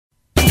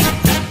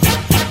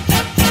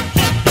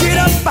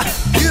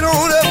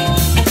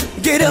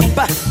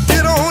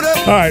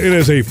All right, it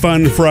is a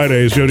fun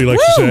Friday, as Jody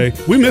likes to say.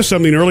 We missed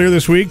something earlier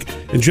this week,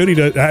 and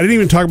Jody I didn't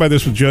even talk about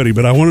this with Jody,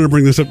 but I wanted to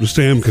bring this up to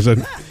Sam because I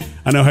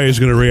know how he's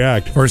going to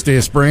react. First day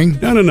of spring?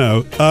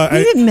 No.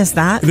 We didn't miss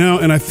that. No,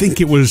 and I think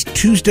it was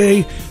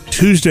Tuesday.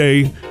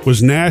 Tuesday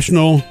was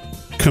National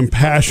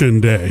Compassion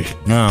Day.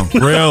 No,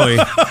 really?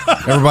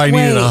 Everybody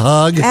needed a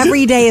hug?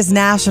 Every day is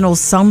National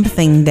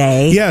Something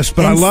Day. Yes,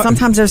 but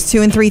sometimes there's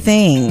 2 and 3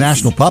 things.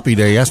 National Puppy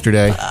Day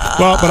yesterday.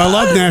 Well, but I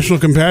love National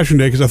Compassion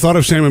Day because I thought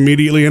of Sam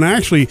immediately, and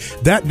actually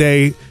that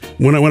day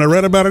when I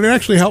read about it, it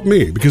actually helped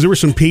me because there were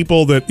some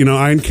people that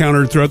I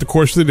encountered throughout the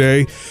course of the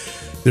day.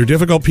 They're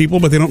difficult people,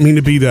 but they don't mean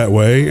to be that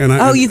way. And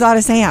you thought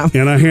of Sam.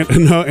 And I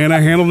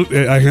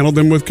handled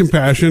them with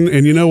compassion.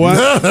 And you know what?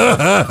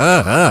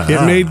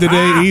 It made the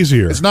day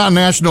easier. It's not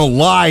National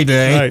Lie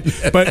Day,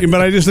 right? But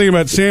I just think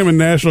about Sam and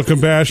National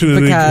Compassion,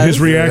 and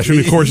his reaction,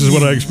 of course, is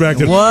what I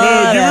expected.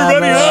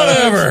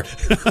 Whatever.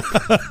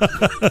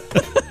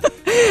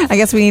 I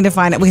guess we need to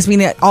find it because we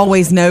need to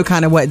always know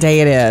kind of what day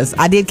it is.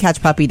 I did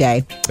catch Puppy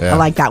Day. Yeah. I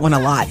like that one a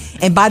lot.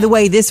 And by the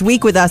way, this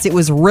week with us, it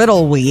was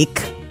Riddle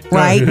Week.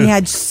 Right? We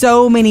had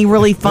so many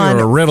really fun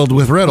riddled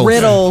with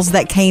riddles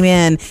that came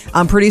in.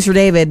 Producer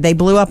David, they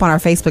blew up on our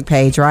Facebook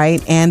page,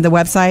 right? And the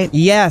website?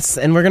 Yes,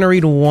 and we're going to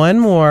read one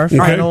more,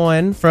 final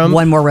one from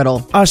one more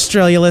riddle.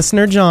 Australia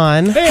listener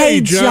John.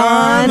 Hey,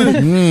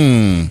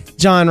 John.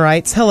 John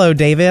writes, "Hello,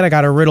 David. I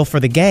got a riddle for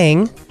the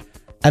gang.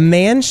 A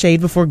man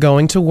shaved before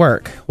going to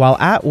work. While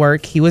at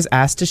work, he was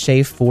asked to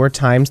shave 4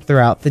 times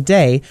throughout the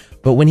day,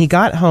 but when he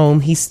got home,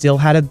 he still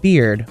had a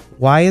beard.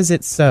 Why is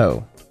it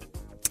so?"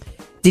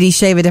 Did he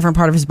shave a different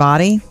part of his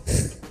body?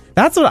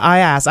 That's what I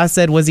asked. I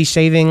said, was he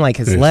shaving like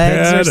his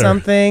legs or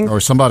something? Or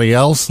somebody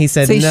else? He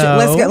said, no.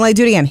 Let's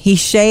do it again. He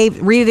shaved.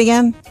 Read it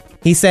again.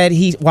 He said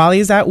while he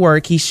was at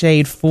work, he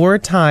shaved 4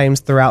 times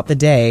throughout the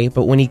day,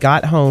 but when he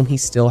got home, he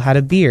still had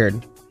a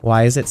beard.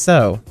 Why is it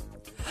so?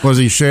 Was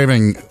he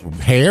shaving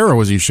hair or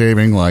was he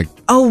shaving like...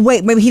 Oh,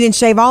 wait. Maybe he didn't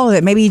shave all of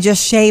it. Maybe he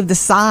just shaved the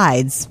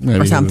sides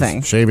or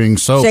something. Shaving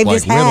soap, shaved like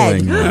his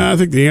head. whittling. I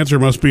think the answer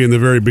must be in the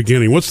very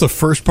beginning. What's the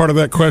first part of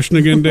that question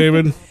again,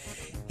 David?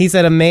 He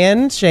said a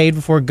man shaved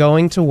before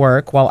going to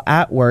work. While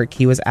at work,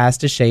 he was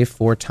asked to shave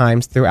 4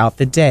 times throughout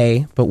the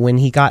day, but when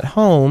he got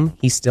home,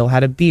 he still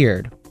had a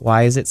beard.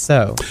 Why is it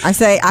so? I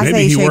say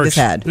he shaved his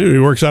head. Maybe he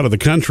works out of the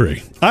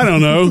country. I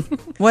don't know.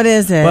 What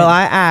is it? Well,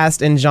 I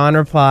asked, and John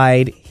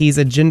replied, he's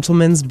a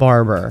gentleman's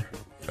barber.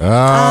 Because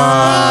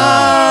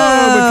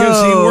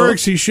he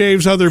works, he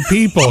shaves other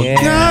people. Yeah.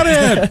 Got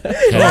it.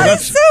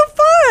 That's so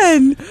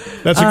fun.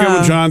 That's a good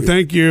one, John.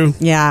 Thank you.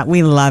 Yeah,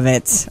 we love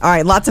it. All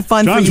right, lots of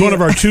fun John's for you. one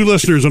of our 2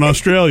 listeners in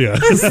Australia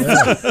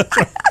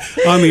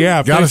on the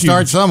app. Got to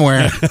start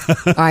somewhere.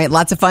 All right,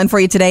 lots of fun for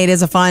you today. It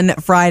is a fun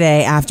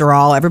Friday, after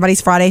all. Everybody's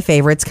Friday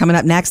favorites coming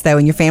up next, though,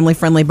 in your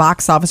family-friendly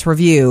box office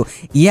review.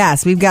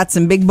 Yes, we've got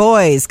some big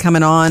boys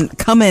coming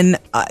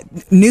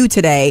new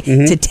today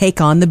to take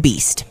on the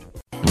beast.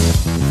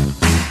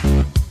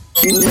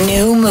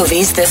 New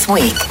movies this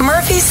week.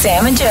 Murphy,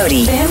 Sam, and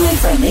Jody.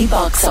 Family-friendly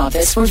box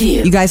office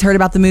review. You guys heard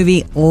about the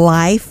movie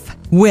Life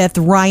with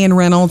Ryan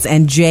Reynolds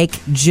and Jake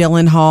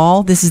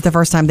Gyllenhaal. This is the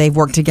first time they've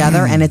worked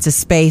together, and it's a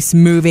space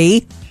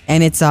movie,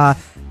 and it's a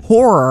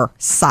horror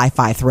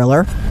sci-fi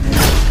thriller.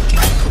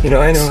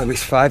 I know at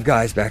least 5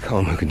 guys back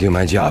home who can do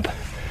my job.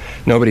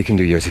 Nobody can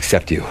do yours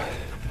except you.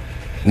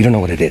 We don't know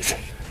what it is.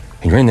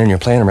 And you're in there and you're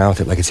playing around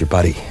with it like it's your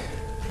buddy.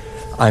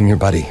 I'm your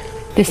buddy.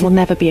 This will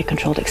never be a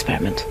controlled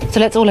experiment.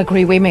 So let's all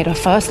agree we made our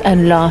first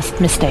and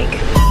last mistake.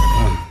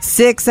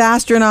 6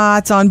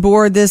 astronauts on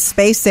board this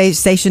space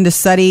station to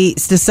study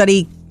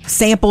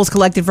samples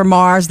collected from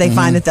Mars. They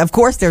find that, of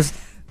course, there's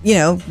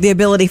the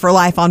ability for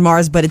life on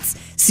Mars, but it's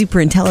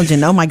super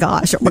intelligent. Oh my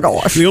gosh. It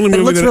looks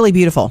really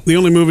beautiful. The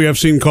only movie I've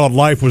seen called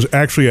Life was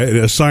actually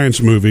a science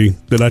movie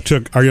that I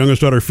took our youngest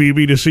daughter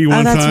Phoebe to see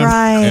one time.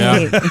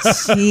 Oh,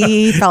 that's right. Yeah.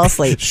 She fell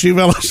asleep. She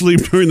fell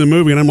asleep during the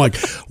movie, and I'm like,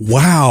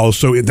 wow,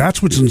 so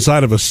that's what's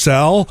inside of a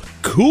cell?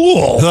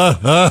 Cool.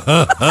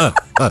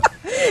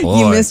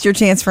 You missed your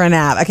chance for a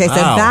nap. Okay, so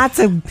that's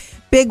a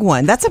big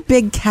one. That's a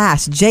big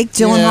cast. Jake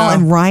Gyllenhaal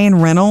and Ryan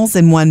Reynolds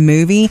in one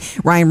movie.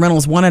 Ryan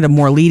Reynolds wanted a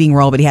more leading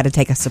role, but he had to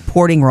take a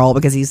supporting role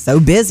because he's so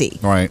busy.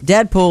 Right.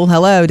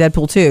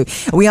 Deadpool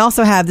 2. We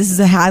also have, this is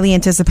a highly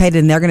anticipated,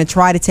 and they're going to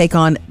try to take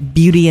on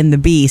Beauty and the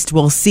Beast.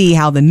 We'll see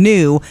how the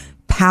new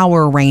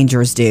Power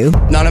Rangers do.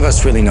 None of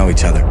us really know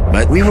each other,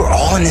 but we were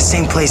all in the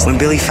same place when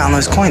Billy found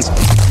those coins.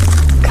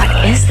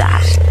 What is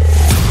that?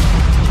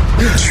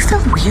 Don't you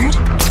feel weird?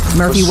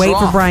 Murphy, wait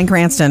for Bryan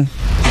Cranston.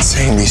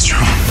 Insanely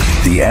strong.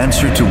 The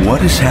answer to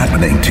what is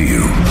happening to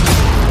you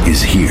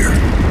is here.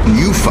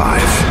 You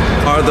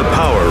 5 are the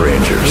Power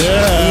Rangers.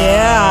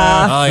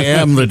 Yeah. I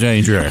am the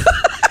danger.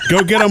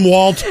 Go get them,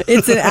 Walt.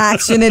 It's an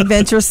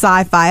action-adventure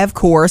sci-fi, of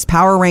course.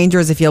 Power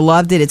Rangers, if you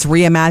loved it, it's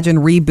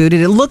reimagined,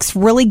 rebooted. It looks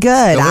really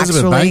good,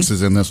 Elizabeth Banks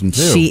is in this one,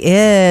 too. She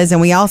is,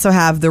 and we also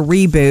have the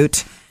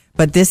reboot.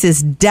 But this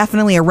is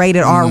definitely a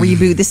rated R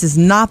reboot. This is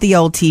not the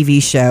old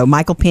TV show.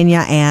 Michael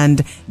Pena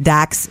and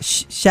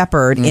Dax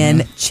Shepard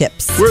in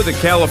Chips. We're the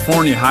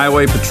California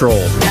Highway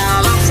Patrol.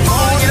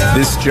 California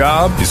This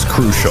job is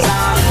crucial.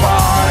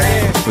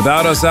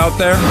 Without us out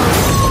there,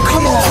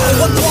 Come on,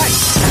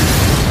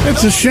 what?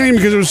 It's a shame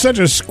because it was such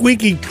a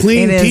squeaky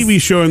clean It is.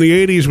 TV show in the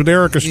 80s with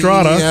Eric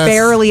Estrada. Yes.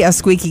 Barely a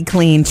squeaky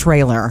clean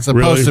trailer. Supposed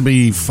Really? to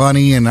be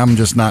funny, and I'm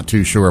just not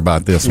too sure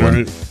about this one.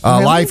 Right.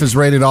 Really? Life is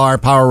rated R,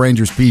 Power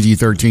Rangers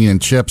PG-13,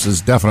 and Chips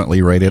is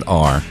definitely rated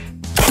R.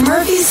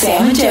 Murphy,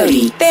 Sam, and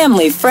Jody,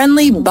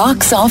 family-friendly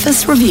box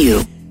office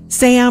review.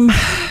 Sam,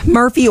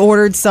 Murphy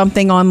ordered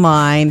something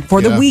online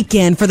for the Yeah.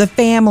 weekend for the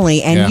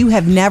family, and Yeah. you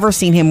have never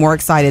seen him more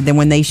excited than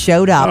when they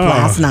showed up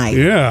last night.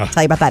 yeah.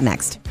 Tell you about that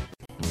next.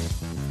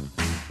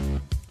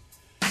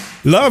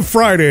 Love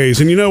Fridays.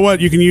 And you know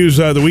what? You can use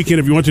the weekend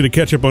if you want to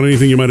catch up on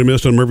anything you might have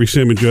missed on Murphy,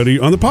 Sam, and Jody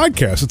on the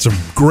podcast. It's a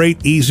great,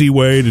 easy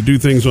way to do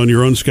things on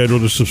your own schedule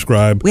to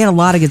subscribe. We had a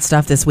lot of good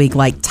stuff this week,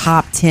 like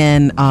top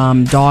 10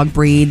 dog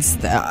breeds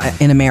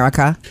in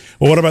America.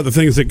 Well, what about the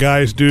things that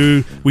guys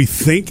do? We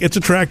think it's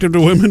attractive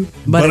to women,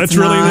 but it's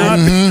really not.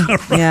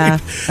 not. Right. Yeah,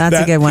 that's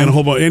a good one. And a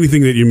whole bunch,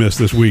 anything that you missed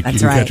this week, That's you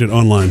can right. catch it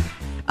online.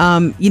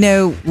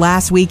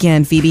 Last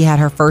weekend, Phoebe had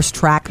her first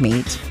track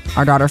meet,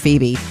 our daughter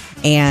Phoebe,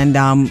 and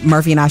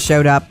Murphy and I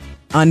showed up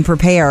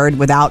unprepared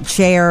without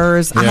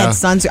chairs. I Yeah.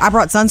 had I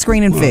brought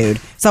sunscreen and food,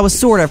 so I was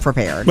sort of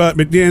prepared. But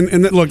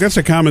look, that's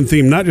a common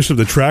theme, not just of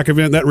the track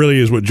event. That really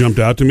is what jumped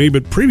out to me.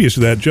 But previous to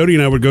that, Jody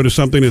and I would go to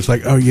something that's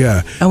like, we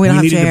don't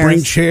have needed to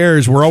bring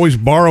chairs. chairs. We're always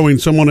borrowing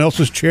someone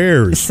else's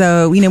chairs.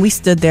 So, we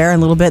stood there a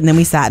little bit, and then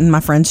we sat in my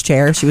friend's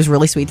chair. She was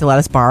really sweet to let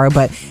us borrow,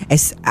 but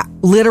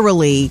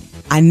literally,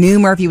 I knew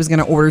Murphy was going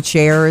to order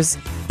chairs.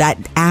 That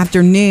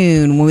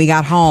afternoon when we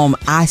got home,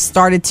 I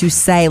started to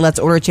say, let's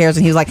order chairs,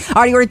 and he was like, I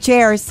already ordered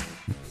chairs.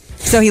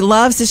 So he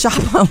loves to shop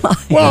online.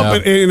 Well,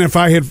 and if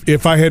I'd have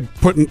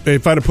put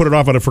it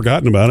off, I'd have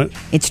forgotten about it.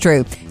 It's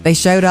true. They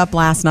showed up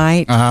last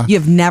night. Uh-huh.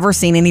 You've never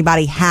seen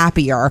anybody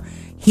happier.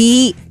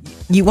 You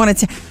wanted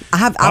to.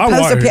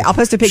 I'll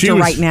post a picture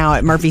right now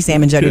at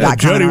murphysamandjody.com. Yeah,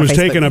 Jody was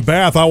taking a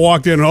bath. I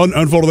walked in and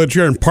unfolded that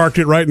chair and parked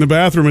it right in the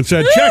bathroom and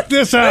said, check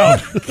this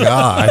out.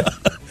 God.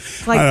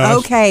 Like,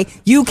 okay,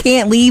 you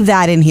can't leave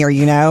that in here,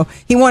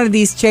 He wanted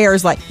these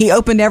chairs, like, he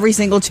opened every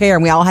single chair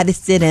and we all had to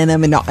sit in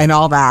them and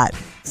all that.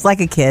 It's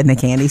like a kid in a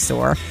candy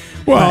store.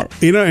 Well,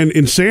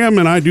 and Sam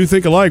and I do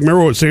think alike.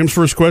 Remember what Sam's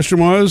first question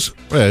was?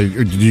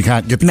 You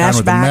can't get the kind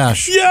with the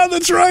mesh. Yeah,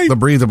 that's right. The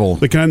breathable.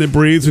 The kind that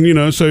breathes,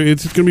 and so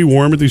it's going to be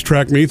warm at these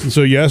track meets. And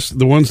so, yes,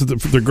 the ones that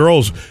the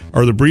girls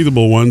are the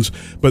breathable ones.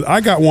 But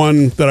I got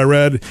one that I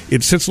read,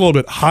 it sits a little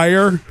bit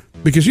higher.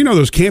 Because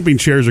those camping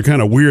chairs are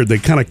kind of weird; they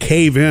kind of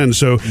cave in.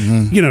 So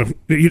you don't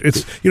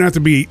have to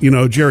be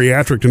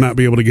geriatric to not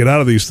be able to get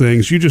out of these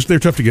things. They're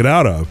tough to get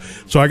out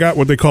of. So I got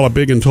what they call a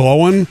big and tall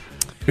one,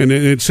 and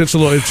it sits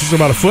it's just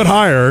about a foot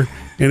higher,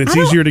 and it's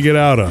easier to get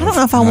out of. I don't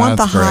know if I want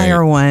the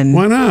higher one.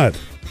 Why not?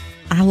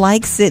 I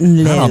like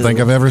sitting low. I don't think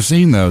I've ever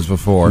seen those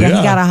before. Yeah, he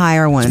got a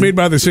higher one. It's made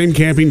by the same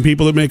camping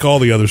people that make all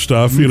the other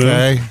stuff.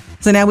 Okay.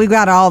 So now we've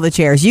got all the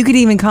chairs. You could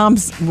even come.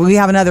 We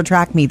have another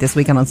track meet this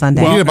weekend on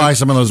Sunday. You need to buy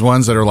some of those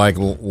ones that are like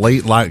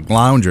late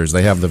loungers.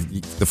 They have the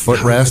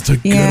footrest. That's a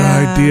good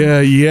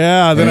idea.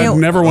 Yeah, that I'd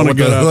never want to with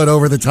get the up. hood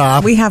over the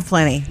top. We have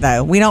plenty,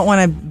 though. We don't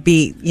want to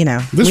be,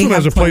 This we one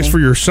has have a place plenty. for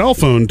your cell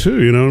phone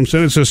too. You know what I'm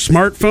saying? It's a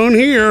smartphone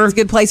here. It's a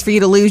good place for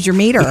you to lose your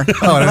meter.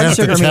 Oh, and I have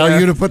to tell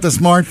you to put the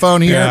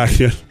smartphone here.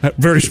 Yeah,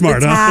 very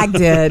smart. The tag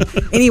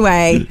did.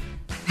 Anyway,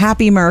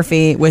 Happy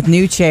Murphy with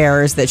new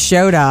chairs that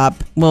showed up.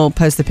 We'll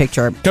post the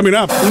picture. Coming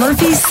up,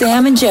 Murphy,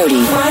 Sam, and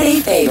Jody, Friday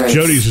favorites.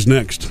 Jody's is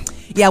next.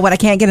 Yeah, what I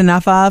can't get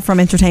enough of from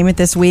entertainment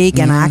this week,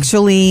 and I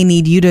actually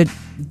need you to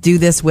do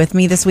this with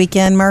me this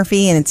weekend,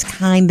 Murphy, and it's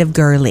kind of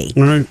girly.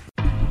 All right.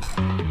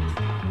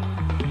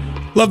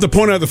 Love to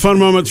point out the fun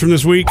moments from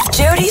this week.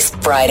 Jody's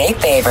Friday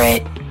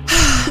favorite.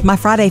 My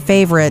Friday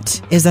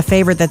favorite is a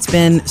favorite that's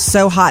been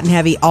so hot and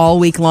heavy all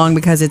week long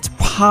because it's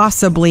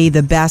possibly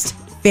the best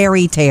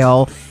fairy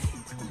tale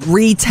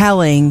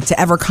retelling to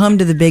ever come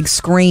to the big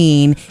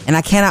screen, and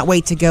I cannot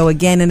wait to go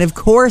again. And of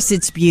course,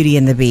 it's Beauty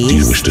and the Beast. Do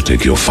you wish to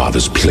take your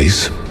father's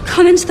place?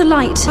 Come into the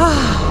light.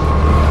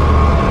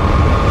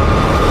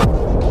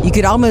 You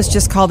could almost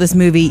just call this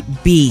movie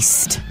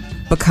Beast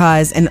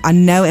because, and I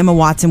know Emma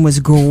Watson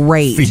was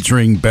great.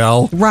 Featuring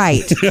Belle.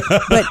 Right.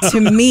 But to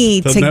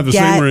me, Doesn't have the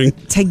same ring.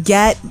 to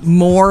get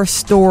more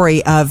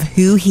story of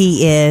who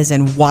he is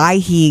and why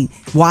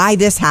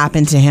this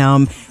happened to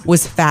him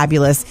was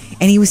fabulous.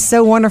 And he was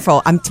so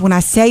wonderful. When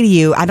I say to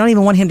you, I don't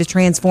even want him to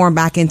transform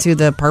back into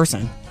the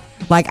person.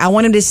 Like, I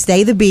want him to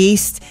stay the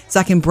beast so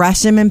I can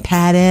brush him and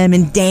pet him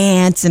and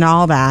dance and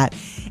all that.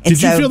 And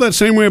Did you feel that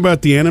same way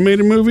about the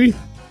animated movie?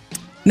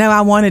 No,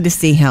 I wanted to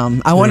see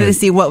him. I wanted Right. to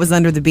see what was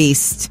under the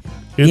beast.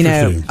 You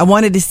know, Interesting. I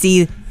wanted to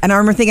see, and I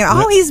remember thinking,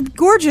 oh, he's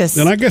gorgeous.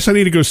 And I guess I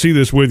need to go see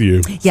this with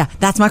you. Yeah,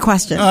 that's my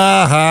question.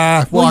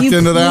 Walked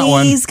into that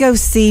one. Please go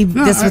see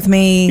this with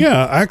me.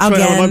 Yeah,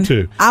 actually, I would love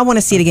to. I want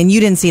to see it again. You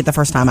didn't see it the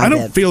first time I don't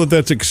did. feel that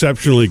that's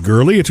exceptionally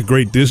girly. It's a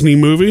great Disney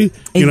movie.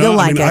 You'll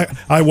like it.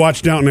 I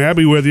watched Downton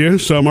Abbey with you,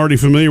 so I'm already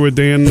familiar with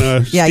Dan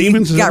yeah,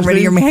 Stevens. you got rid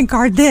of your man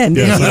card then.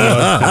 Yes,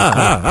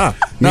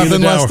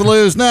 Nothing less to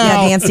lose now.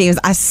 Yeah, Dan Stevens.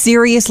 I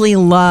seriously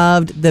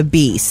loved The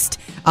Beast.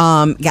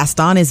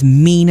 Gaston is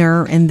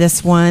meaner in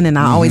this one, and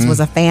I always was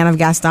a fan of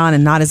Gaston,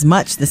 and not as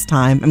much this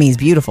time. I mean, he's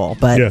beautiful,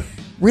 but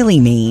really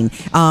mean.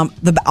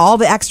 All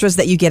the extras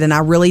that you get, and I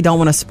really don't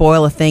want to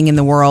spoil a thing in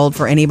the world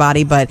for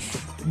anybody, but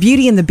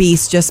Beauty and the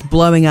Beast just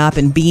blowing up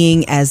and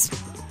being as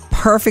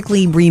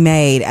perfectly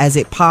remade as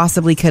it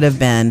possibly could have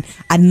been.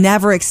 I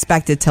never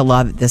expected to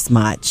love it this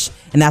much,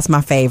 and that's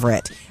my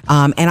favorite.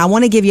 And I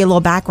want to give you a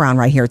little background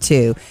right here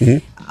too.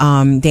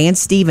 Dan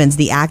Stevens,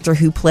 the actor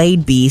who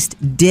played Beast,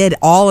 did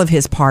all of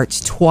his parts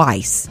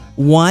twice.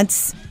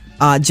 Once,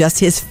 just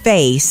his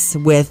face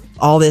with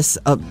all these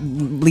light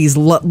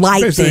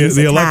Basically, things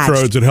the attached.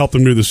 electrodes that helped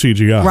him do the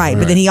CGI. Right,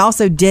 but then he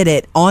also did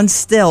it on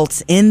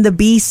stilts in the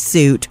Beast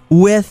suit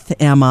with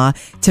Emma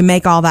to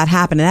make all that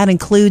happen, and that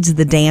includes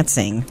the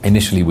dancing.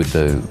 Initially, with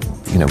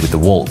the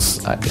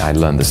waltz, I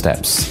learned the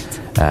steps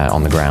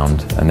on the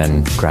ground, and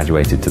then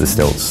graduated to the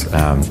stilts,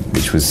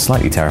 which was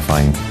slightly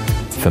terrifying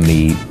for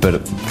me,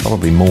 but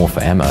probably more for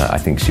Emma. I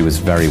think she was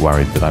very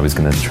worried that I was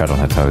going to tread on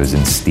her toes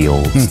in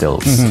steel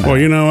stilts. Well,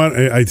 you know what?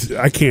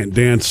 I can't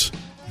dance.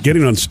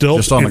 Getting on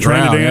stilts Just on and the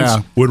trying ground, to dance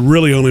yeah. would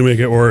really only make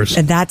it worse.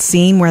 And that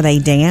scene where they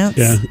dance,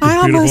 Yeah, it's I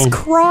almost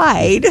beautiful.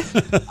 cried.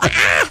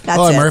 That's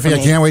Oh, it Murphy, for I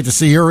me. can't wait to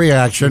see your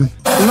reaction.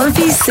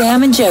 Murphy,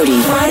 Sam, and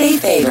Jody, Friday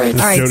favorites.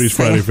 All right, Jody's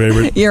Friday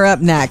favorite. You're up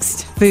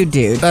next. Food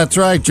Dude. That's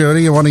right,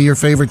 Jody. One of your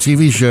favorite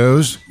TV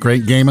shows,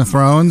 great Game of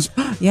Thrones.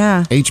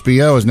 Yeah.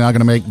 HBO is now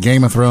going to make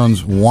Game of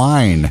Thrones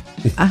wine.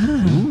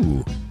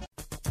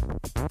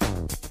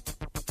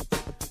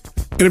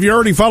 And if you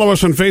already follow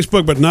us on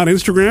Facebook but not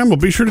Instagram, well,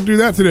 be sure to do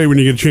that today when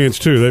you get a chance,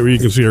 too. That way you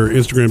can see our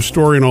Instagram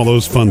story and all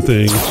those fun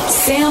things.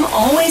 Sam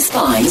always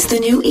finds the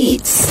new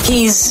eats.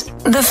 He's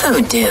the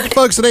food dude.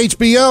 Folks at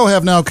HBO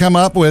have now come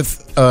up with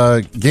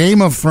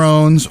Game of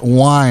Thrones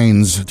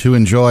wines to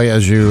enjoy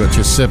as you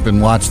just sip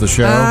and watch the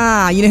show.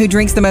 You know who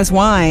drinks the most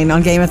wine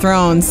on Game of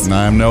Thrones?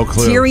 I have no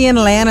clue. Tyrion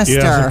Lannister.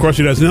 Yes, of course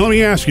he does. Now, let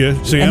me ask you,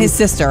 Sam, And his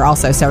sister,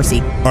 also,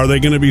 Cersei. are they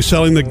going to be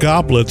selling the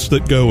goblets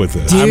that go with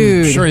it?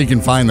 Dude. I'm sure you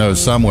can find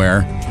those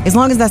somewhere. As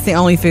long as that's the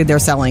only food they're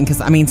selling.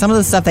 Because, I mean, some of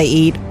the stuff they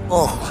eat, they're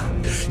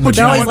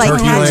always like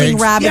turkey catching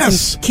legs. rabbits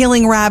Yes. and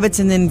killing rabbits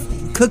and then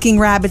cooking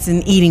rabbits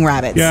and eating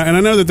rabbits. Yeah, and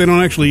I know that they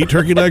don't actually eat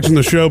turkey legs in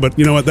the show, but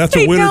you know what? That's a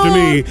They winner to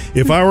me. don't.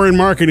 If I were in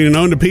marketing and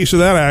owned a piece of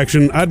that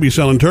action, I'd be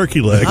selling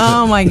turkey legs.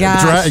 Oh, my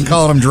gosh. And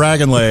calling them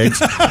dragon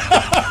legs.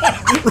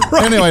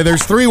 Anyway,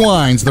 there's 3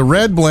 wines. The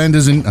red blend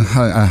is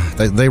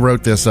they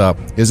wrote this up,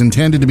 is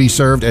intended to be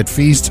served at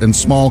feasts and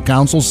small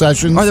council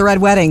sessions. Or the Red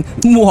Wedding.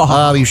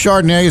 Mwah. The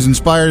Chardonnay is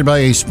inspired by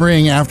a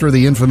spring after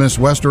the infamous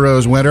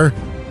Westeros winter.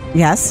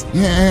 Yes.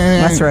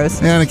 Yeah.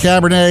 Westeros. And the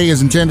Cabernet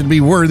is intended to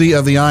be worthy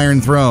of the Iron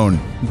Throne.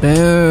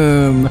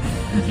 Boom.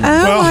 Oh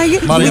my God.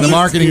 Somebody in the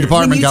marketing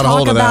department got a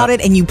hold of When you talk about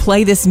that. it and you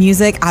play this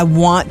music, I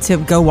want to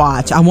go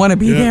watch. I want to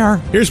be there.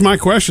 Here's my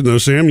question, though,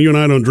 Sam. You and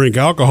I don't drink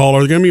alcohol.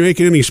 Are they going to be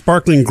making any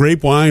sparkling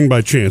grape wine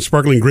by chance?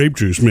 Sparkling grape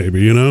juice,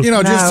 maybe, you know? You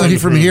know, just No.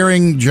 from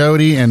hearing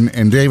Jody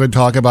and David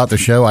talk about the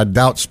show, I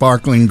doubt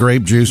sparkling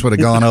grape juice would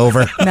have gone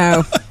over.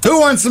 No. Who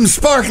wants some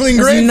sparkling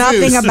There's grape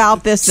nothing juice?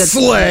 about this that's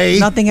Slay.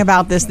 nothing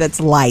about this that's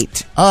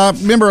light.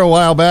 Remember a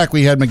while back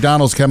we had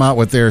McDonald's come out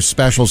with their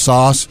special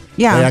sauce?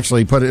 Yeah. They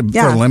actually put it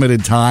Yeah. for a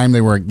limited time.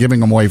 They were giving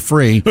them away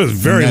free. It was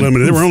very And then-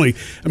 limited. There were only,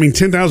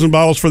 10,000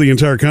 bottles for the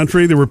entire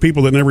country. There were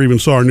people that never even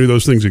saw or knew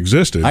those things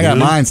existed. I got you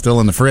know? mine still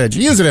in the fridge.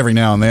 Use it every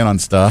now and then on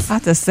stuff. I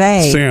have to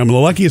say. Sam, the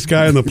luckiest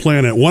guy on the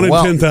planet. 1 in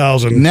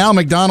 10,000. Now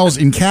McDonald's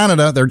in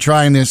Canada, they're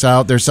trying this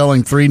out. They're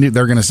selling 3 new.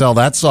 They're going to sell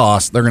that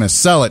sauce. They're going to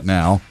sell it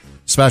now.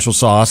 Special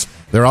sauce.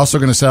 They're also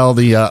going to sell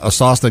the a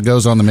sauce that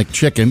goes on the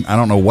McChicken. I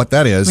don't know what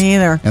that is. Me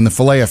either. And the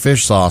filet of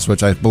fish sauce,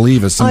 which I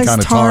believe is some it's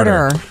kind of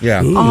tartar.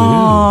 Yeah.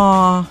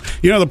 Aw.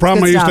 You know, the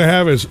problem Good I used to stuff.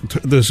 have is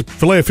this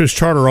filet of fish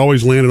tartar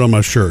always landed on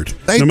my shirt.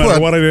 No matter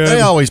what I did.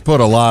 They always put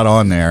a lot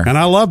on there. And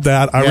I love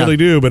that. I Yeah. really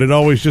do. But it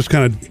always just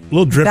kind of a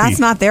little drippy. That's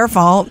not their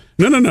fault.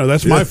 No.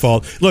 That's my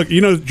fault. Look,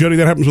 you know, Jody,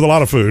 that happens with a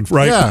lot of food,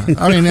 right? Yeah.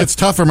 I mean, it's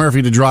tough for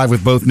Murphy to drive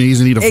with both knees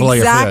and eat a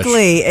filet of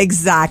fish.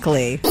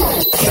 Exactly.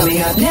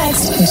 Coming up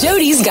next,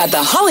 Jody's got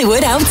the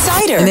Hollywood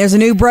Outsider. And there's a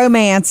new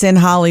bromance in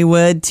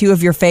Hollywood. 2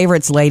 of your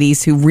favorites,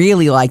 ladies, who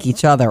really like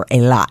each other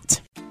a lot.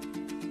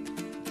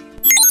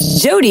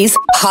 Jody's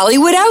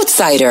Hollywood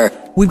Outsider.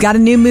 We've got a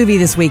new movie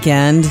this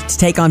weekend to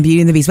take on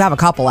Beauty and the Beast. We have a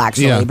couple,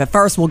 actually. Yeah. But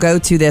first, we'll go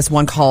to this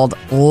one called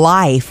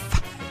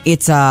Life.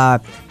 It's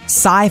a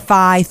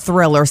sci-fi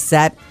thriller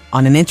set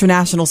on an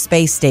international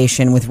space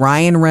station with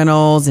Ryan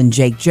Reynolds and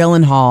Jake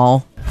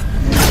Gyllenhaal.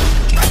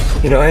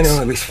 You know, I know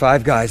at least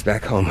 5 guys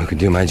back home who can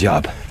do my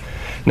job.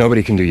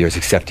 Nobody can do yours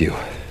except you.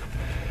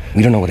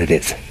 We don't know what it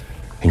is.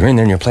 And you're in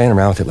there and you're playing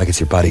around with it like it's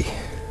your buddy.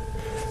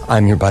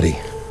 I'm your buddy.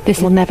 This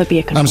will never be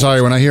a control. I'm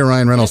sorry, when I hear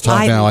Ryan Reynolds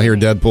talk now, I hear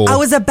Deadpool. I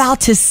was about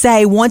to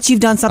say, once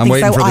you've done something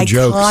so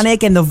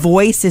iconic and the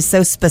voice is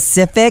so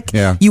specific,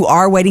 you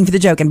are waiting for the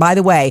joke. And by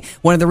the way,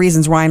 one of the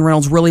reasons Ryan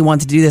Reynolds really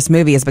wanted to do this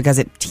movie is because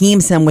it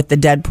teams him with the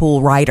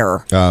Deadpool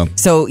writer.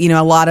 So,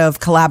 a lot of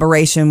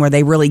collaboration where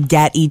they really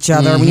get each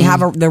other. When you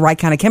have the right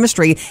kind of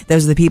chemistry,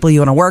 those are the people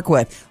you want to work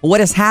with. What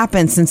has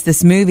happened since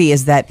this movie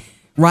is that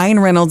Ryan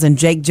Reynolds and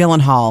Jake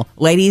Gyllenhaal,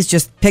 ladies,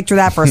 just picture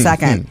that for a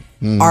second,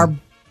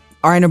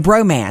 are in a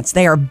bromance.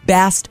 They are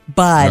best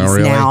buds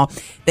now.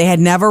 They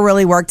had never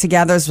really worked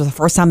together. This was the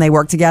first time they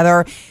worked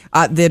together.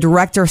 The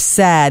director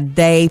said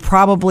they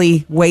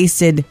probably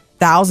wasted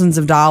thousands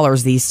of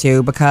dollars, these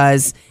two,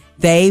 because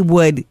they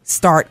would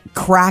start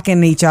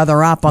cracking each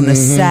other up on the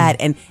set.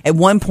 And at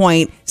one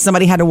point,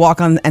 somebody had to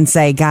walk on and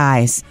say,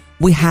 guys,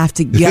 we have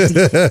to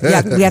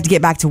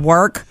get back to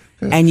work.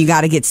 And you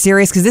got to get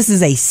serious because this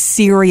is a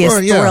serious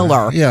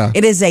thriller.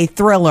 It is a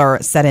thriller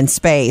set in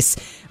space.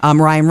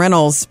 Ryan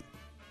Reynolds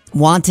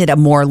wanted a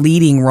more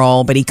leading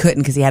role, but he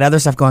couldn't because he had other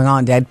stuff going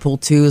on.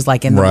 Deadpool 2 is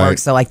like in the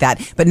works, so like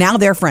that. But now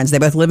they're friends. They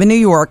both live in New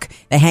York.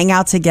 They hang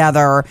out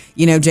together.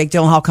 Jake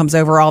Gyllenhaal comes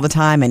over all the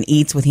time and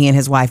eats with he and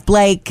his wife,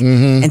 Blake.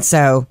 And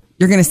so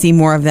you're going to see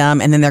more of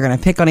them, and then they're going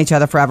to pick on each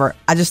other forever.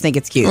 I just think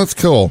it's cute. That's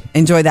cool.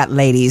 Enjoy that,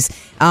 ladies.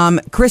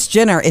 Kris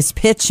Jenner is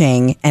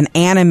pitching an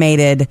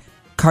animated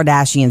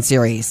Kardashian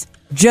series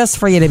just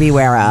for you to be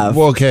aware of.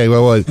 Okay,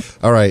 well,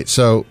 all right,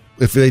 so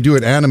if they do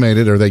it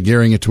animated, are they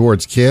gearing it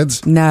towards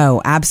kids?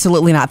 No,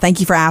 absolutely not. Thank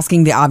you for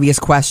asking the obvious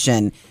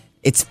question.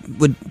 It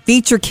would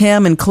feature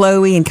Kim and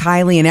Khloe and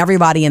Kylie and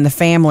everybody in the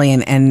family,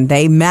 and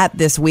they met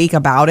this week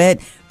about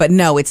it. But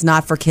no, it's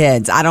not for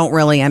kids. I don't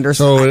really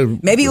understand. So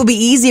maybe it would be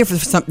easier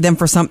for them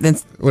for something.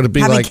 Would it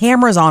be having like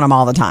cameras on them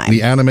all the time?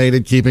 The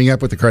animated Keeping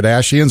Up with the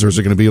Kardashians, or is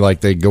it going to be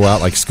like they go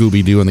out like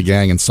Scooby-Doo and the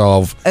gang and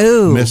solve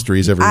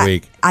mysteries every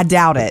week? I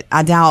doubt it.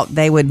 I doubt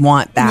they would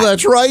want that.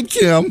 That's right,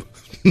 Kim.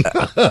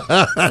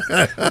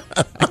 I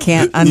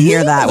can't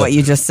unhear that, what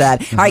you just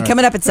said. All right,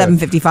 coming up at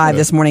 7:55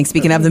 this morning,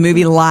 speaking of the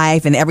movie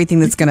Life and everything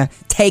that's going to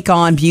take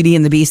on Beauty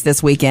and the Beast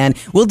this weekend,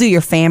 we'll do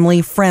your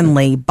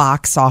family-friendly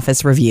box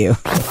office review.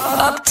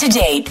 Up to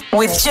date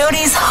with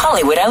Jody's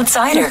Hollywood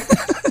Outsider.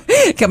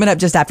 Coming up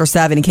just after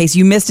 7, in case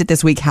you missed it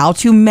this week, how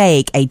to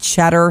make a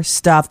cheddar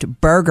stuffed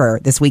burger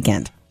this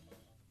weekend.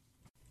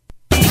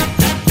 Get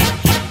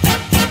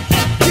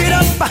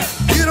up,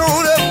 get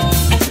on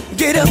up,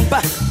 get up.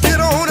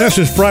 That's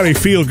just Friday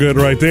feel good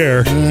right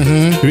there.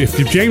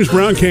 If James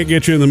Brown can't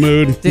get you in the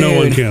mood, no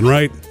one can,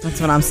 right? That's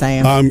what I'm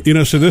saying.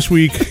 So this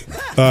week,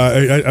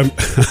 I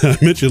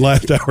mentioned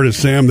last hour to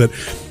Sam that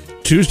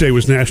Tuesday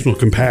was National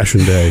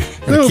Compassion Day.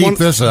 Keep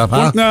this up,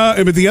 huh? No,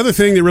 but the other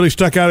thing that really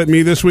stuck out at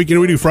me this week,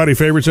 we do Friday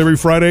favorites every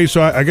Friday,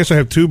 so I guess I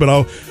have two, but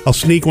I'll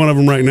sneak one of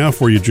them right now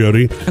for you,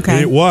 Jody. Okay.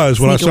 And it was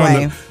what I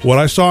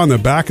saw on the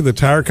back of the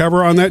tire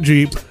cover on that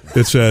Jeep.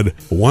 It said,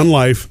 "One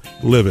life,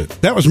 live it."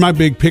 That was my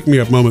big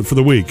pick-me-up moment for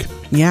the week.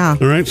 Yeah.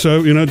 All right,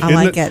 so, I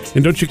like it.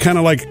 And don't you kind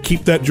of like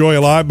keep that joy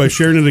alive by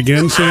sharing it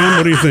again, Sam?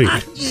 What do you think?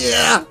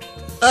 Yeah.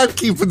 I'm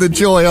keeping the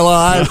joy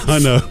alive. I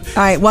know. All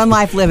right, one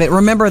life, live it.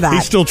 Remember that.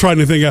 He's still trying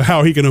to think of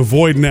how he can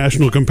avoid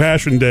National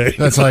Compassion Day.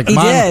 That's like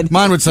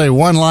mine would say,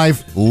 one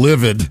life,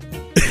 livid.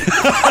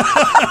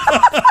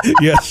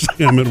 Yes,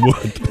 Sam, it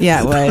would.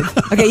 Yeah, it would.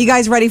 Okay, you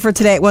guys ready for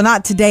today? Well,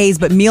 not today's,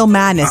 but Meal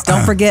Madness.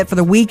 Don't forget, for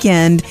the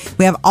weekend,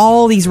 we have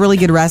all these really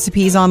good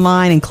recipes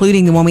online,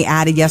 including the one we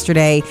added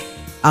yesterday,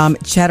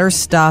 cheddar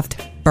stuffed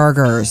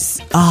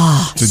burgers.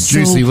 Oh, it's a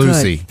Juicy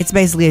Lucy. It's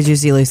basically a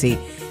Juicy Lucy.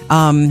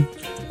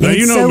 Now,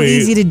 it's so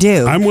easy to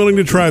do. I'm willing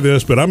to try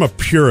this, but I'm a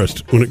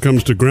purist when it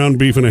comes to ground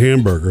beef and a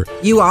hamburger.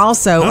 You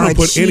also are a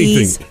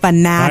cheese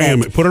fanatic. I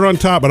am. Put it on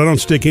top, but I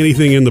don't stick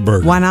anything in the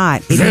burger. Why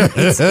not?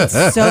 It's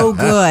so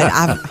good.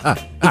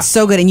 It's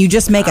so good. And you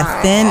just make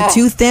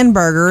two thin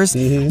burgers.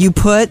 You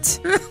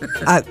put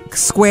a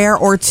square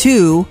or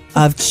two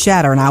of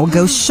cheddar, and I would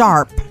go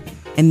sharp.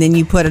 And then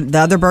you put the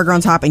other burger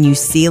on top and you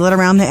seal it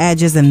around the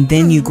edges and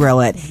then you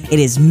grill it. It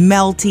is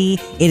melty.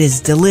 It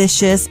is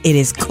delicious. It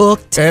is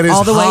cooked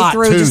all the way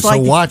through. Too, just so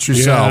watch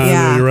yourself.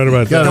 Yeah, you're right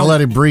about that. Gotta let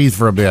it breathe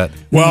for a bit.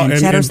 Well,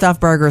 cheddar stuffed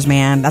burgers,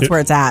 man. That's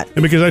where it's at.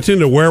 And because I tend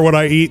to wear what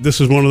I eat,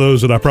 this is one of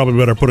those that I probably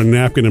better put a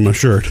napkin in my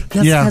shirt.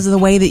 That's because of the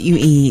way that you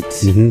eat.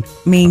 I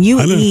mean, you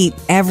eat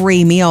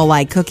every meal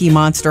like Cookie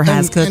Monster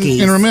has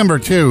cookies. And remember,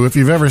 too, if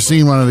you've ever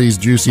seen one of these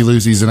Juicy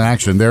Lucy's in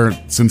action,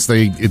 since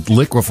it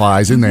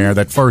liquefies in there,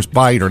 that first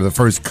bite or the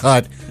first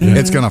cut,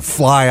 it's going to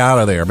fly out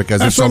of there because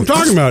that's what I'm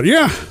talking about.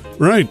 Yeah,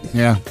 right.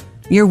 Yeah.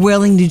 You're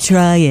willing to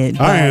try it.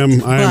 I am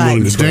willing to try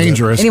it. It's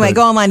dangerous. Anyway,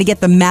 go online to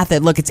get the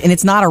method. Look,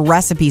 it's not a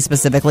recipe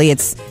specifically.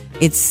 It's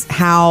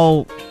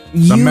how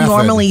you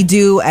normally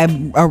do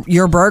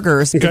your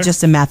burgers. Okay. It's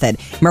just a method.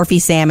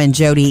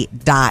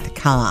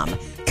 MurphySamandJody.com.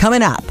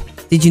 Coming up,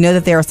 did you know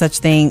that there is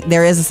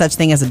a such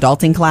thing as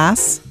adulting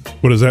class?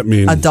 What does that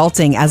mean?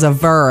 Adulting as a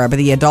verb,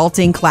 the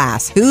adulting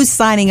class. Who's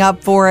signing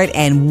up for it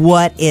and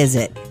what is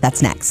it?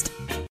 That's next.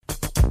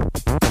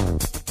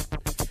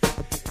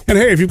 And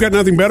hey, if you've got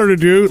nothing better to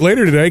do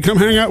later today, come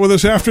hang out with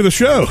us after the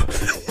show.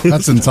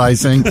 That's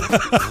enticing.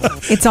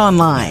 It's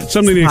online.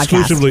 Something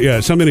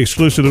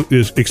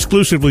Podcast.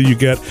 exclusively you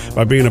get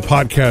by being a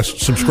podcast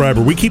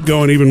subscriber. We keep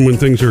going even when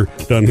things are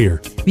done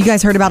here. You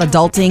guys heard about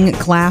adulting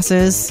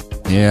classes?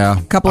 Yeah.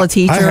 A couple of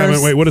teachers. I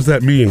haven't. Wait, what does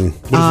that mean?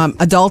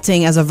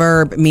 Adulting as a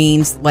verb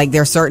means like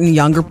there are certain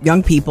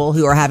young people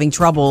who are having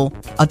trouble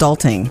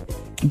adulting,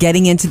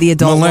 getting into the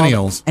adult Millennials.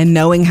 world and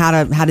knowing how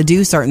to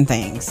do certain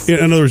things.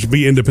 In other words,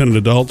 be independent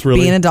adults, really?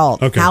 Be an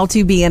adult. Okay. How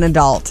to be an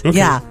adult. Okay.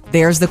 Yeah,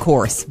 there's the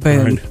course.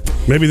 Boom.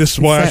 Right. Maybe this is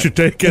why I should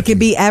take it. It can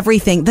be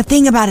everything. The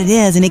thing about it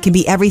is, and it can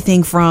be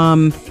everything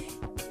from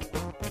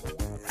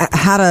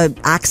how to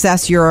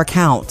access your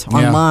account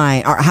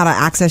online, or how to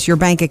access your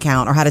bank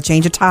account, or how to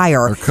change a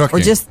tire, or cooking,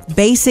 or just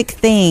basic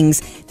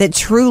things that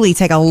truly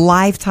take a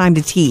lifetime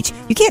to teach.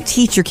 You can't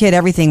teach your kid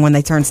everything when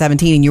they turn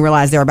 17 and you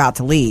realize they're about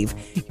to leave,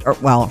 or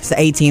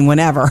 18,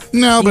 whenever.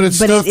 No, but it's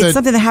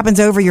something that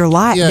happens over your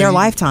their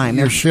lifetime.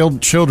 Your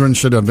children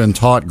should have been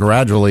taught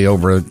gradually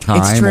over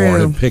time, or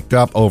have picked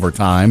up over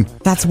time.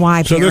 That's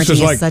why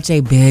parenting is such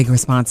a big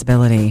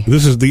responsibility.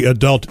 This is the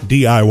adult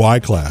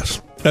DIY class.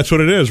 That's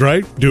what it is,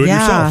 right? Do it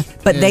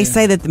yourself. But they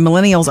say that the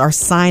millennials are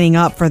signing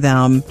up for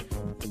them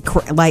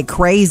like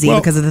crazy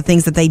because of the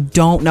things that they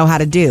don't know how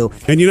to do.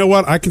 And you know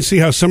what? I can see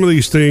how some of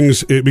these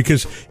things,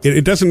 because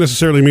it doesn't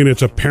necessarily mean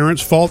it's a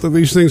parent's fault that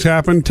these things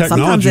happen.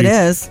 Technology, sometimes it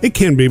is. It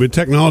can be, but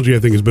technology, I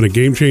think, has been a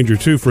game changer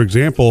too. For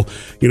example,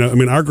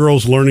 our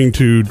girls learning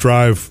to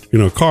drive,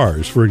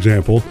 cars, for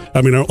example.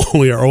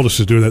 Only our oldest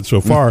is doing that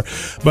so far.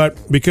 But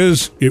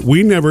because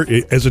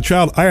as a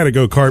child, I had a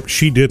go-kart.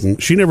 She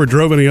didn't. She never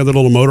drove any other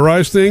little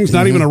motorized things,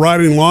 not even a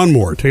riding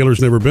lawnmower.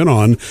 Taylor's never been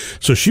on.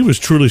 So she was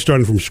truly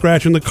starting from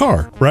scratch in the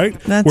car. Right?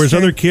 Whereas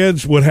other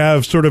kids would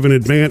have sort of an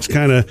advanced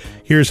kind of,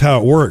 here's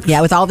how it works.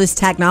 Yeah, with all this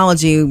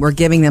technology, we're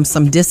giving them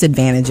some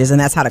disadvantages, and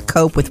that's how to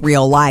cope with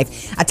real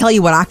life. I tell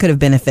you what I could have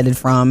benefited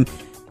from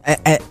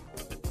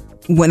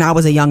when I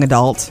was a young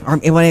adult, or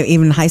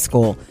even in high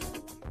school.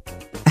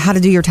 How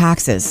to do your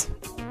taxes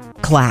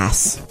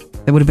class.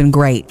 That would have been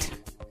great.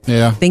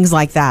 Yeah. Things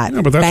like that.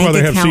 Yeah, but that's why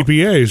they have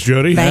CPAs,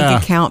 Jody.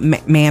 Bank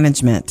account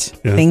management.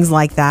 Yeah. Things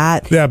like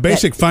that. Yeah,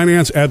 basic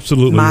finance,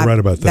 absolutely. You're right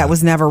about that. That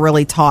was never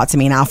really taught to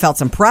me. Now, I felt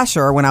some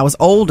pressure when I was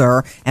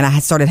older and I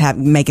had started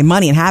making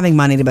money and having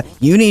money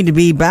you need to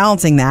be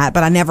balancing that,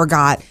 but I never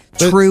got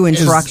true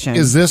instruction.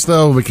 Is this,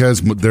 though,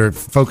 because they're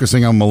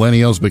focusing on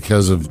millennials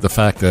because of the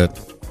fact that,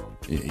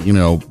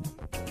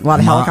 a lot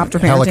of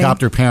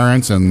helicopter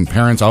parents and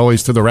parents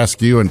always to the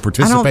rescue and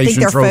participation trophies. I don't think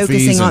they're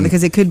focusing on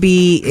because it could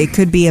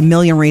be a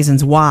million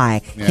reasons why.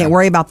 Yeah. Can't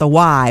worry about the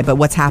why, but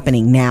what's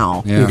happening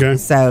now. Yeah. Okay.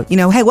 So,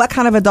 hey, what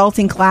kind of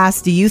adulting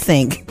class do you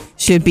think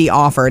should be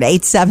offered?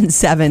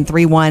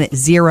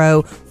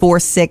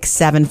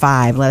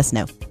 877-310-4675. Let us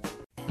know.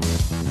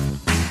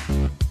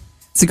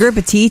 It's a group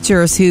of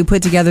teachers who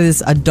put together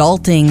this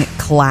adulting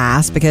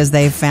class because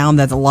they've found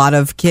that a lot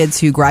of kids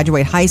who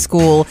graduate high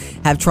school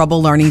have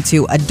trouble learning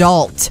to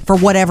adult for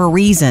whatever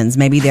reasons.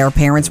 Maybe their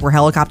parents were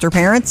helicopter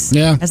parents,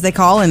 as they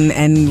call,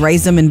 and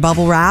raised them in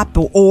bubble wrap,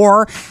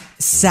 or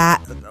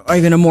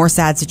even a more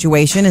sad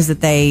situation is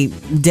that they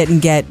didn't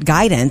get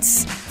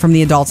guidance from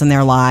the adults in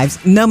their lives.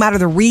 No matter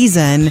the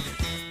reason,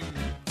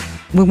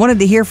 we wanted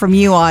to hear from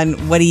you on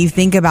what do you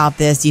think about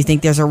this? Do you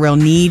think there's a real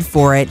need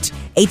for it?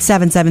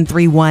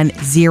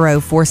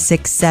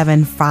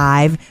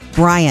 877-310-4675.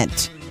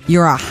 Bryant,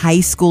 you're a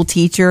high school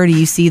teacher. Do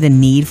you see the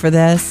need for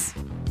this?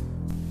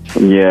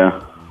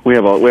 Yeah, we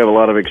have a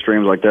lot of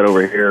extremes like that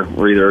over here.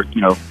 We're either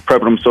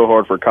prepping them so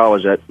hard for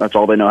college that's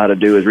all they know how to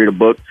do is read a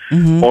book,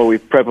 or we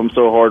prep them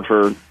so hard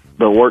for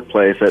the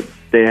workplace that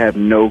they have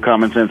no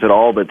common sense at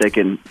all, but they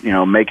can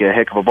make a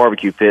heck of a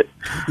barbecue pit.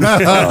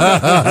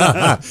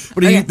 But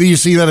do you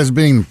see that as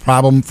being a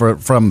problem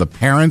from the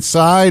parents'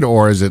 side,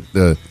 or is it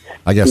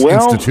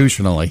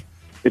institutionally?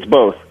 It's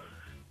both.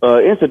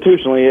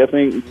 Institutionally, I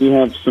think you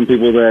have some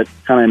people that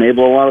kind of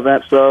enable a lot of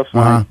that stuff.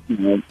 Like,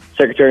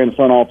 secretary in the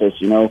front office,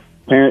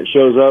 parent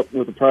shows up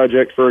with a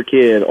project for a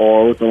kid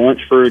or with a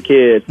lunch for a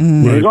kid.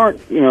 Mm-hmm. These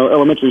aren't,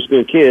 elementary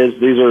school kids.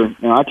 These are,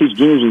 I teach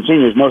juniors and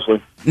seniors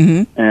mostly.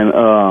 Mm-hmm. And,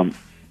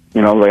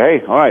 like,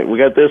 hey, all right, we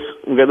got this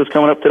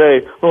coming up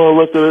today. Oh,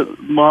 look,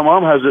 my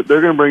mom has it.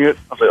 They're going to bring it.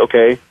 I say,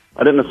 okay,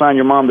 I didn't assign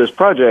your mom this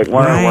project.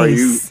 Why are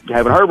you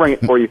having her bring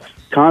it for you?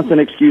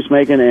 Constant excuse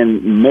making,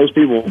 and most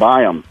people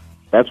buy them.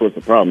 That's what's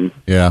the problem.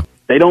 Yeah.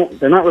 They're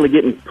not really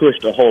getting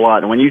pushed a whole lot.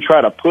 And when you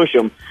try to push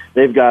them,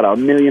 they've got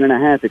 1.5 million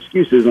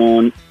excuses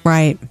on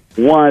why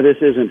this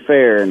isn't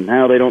fair and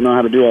how they don't know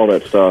how to do all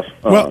that stuff.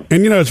 Well,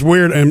 and it's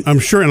weird, and I'm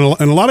sure in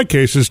a lot of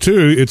cases,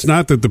 too, it's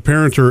not that the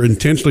parents are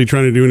intentionally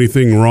trying to do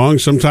anything wrong.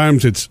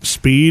 Sometimes it's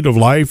speed of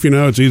life,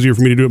 it's easier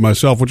for me to do it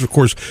myself, which, of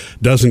course,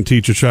 doesn't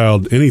teach a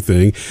child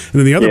anything. And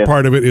then the other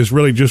part of it is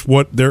really just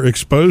what they're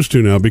exposed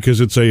to now,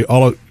 because it's a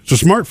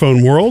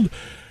smartphone world.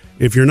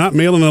 If you're not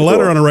mailing a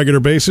letter on a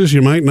regular basis,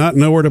 you might not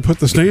know where to put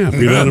the stamp.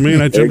 You know what I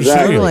mean?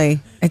 Exactly.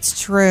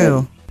 It's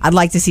true. I'd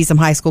like to see some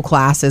high school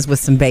classes with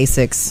some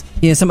basics,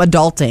 some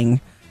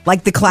adulting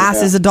Like the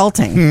class is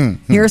adulting.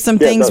 Here are some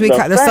things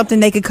there's something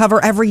they could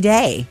cover every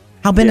day.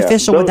 How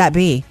beneficial would that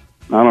be?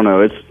 I don't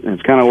know.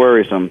 It's kind of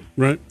worrisome.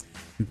 Right.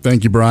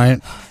 Thank you,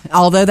 Bryant.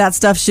 Although that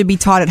stuff should be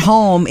taught at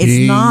home,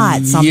 it's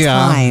not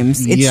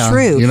sometimes. It's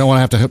true. You don't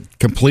want to have to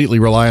completely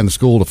rely on the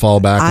school to fall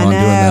back on doing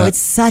that. It's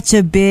such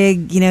a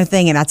big,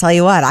 thing. And I tell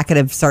you what, I could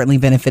have certainly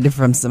benefited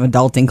from some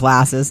adulting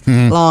classes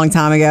a long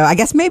time ago. I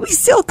guess maybe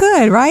still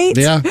could, right?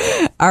 Yeah.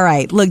 All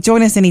right. Look,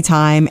 join us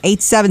anytime.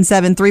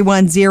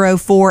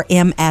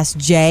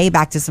 877-310-4MSJ.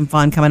 Back to some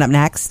fun coming up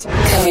next.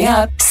 Coming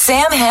up,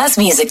 Sam has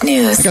music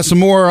news. I got some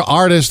more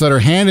artists that are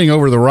handing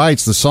over the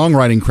rights, the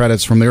songwriting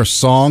credits from their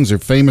songs, their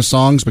famous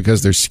songs,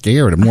 because they're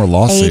scared of more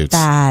lawsuits. Hate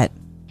that.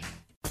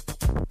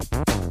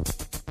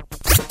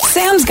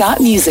 Sam's got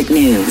music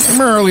news.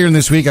 Remember earlier in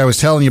this week, I was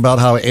telling you about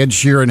how Ed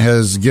Sheeran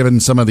has given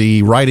some of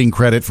the writing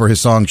credit for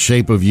his song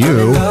Shape of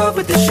You.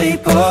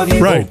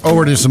 Right.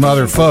 Over to some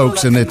other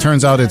folks, and it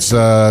turns out it's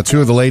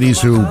two of the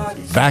ladies who,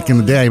 back in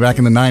the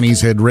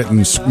 90s, had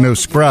written No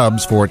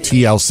Scrubs for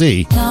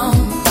TLC.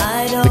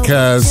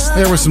 Because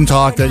there was some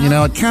talk that,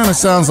 it kind of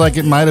sounds like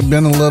it might have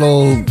been a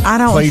little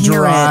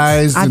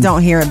plagiarized. I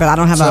don't hear it, but I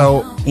don't have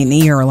an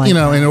ear like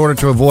that. In order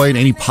to avoid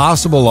any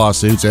possible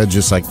lawsuits, Ed's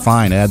just like,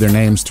 fine, add their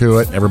names to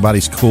it.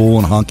 Everybody's cool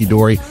and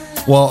honky-dory.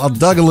 Well, I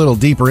dug a little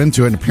deeper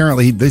into it, and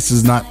apparently this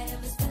is not,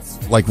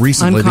 like,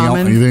 recently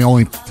the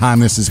only time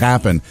this has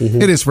happened.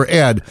 It is for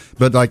Ed,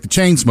 but like the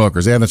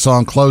Chainsmokers, they have the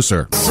song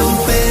Closer. So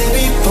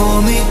baby,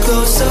 pull me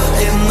closer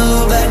in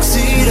the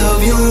backseat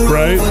of your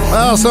Right.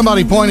 Well,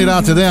 somebody pointed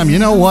out to them, you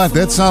know what?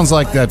 That sounds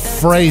like that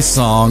Frey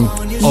song,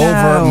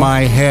 Over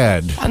My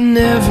Head. I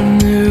never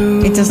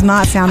knew. It does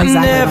not sound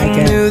exactly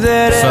like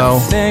it. So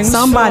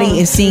somebody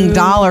is seeing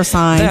dollar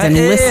signs and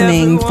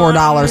listening for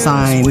dollar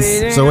signs.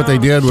 So what they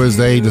did was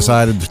they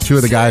decided, two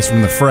of the guys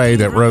from the Fray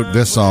that wrote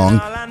this song,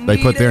 they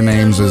put their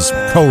names as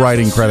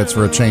co-writing credits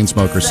for a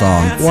Chainsmokers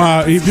song.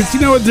 Wow. You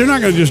know what? They're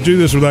not going to just do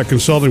this without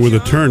consulting with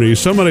attorneys.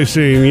 Somebody's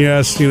saying,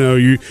 yes,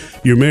 you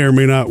may or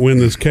may not win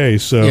this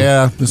case. So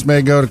yeah, this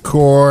may go to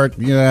court.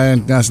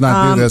 Let's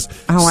not do this.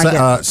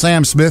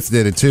 Sam Smith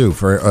did it too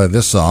for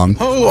this song.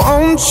 Oh,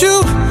 won't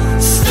you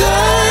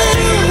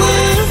stay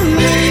with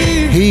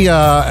me? He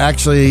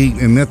actually,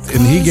 and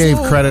he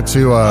gave credit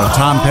to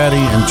Tom Petty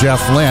and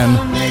Jeff Lynne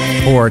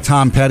for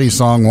Tom Petty's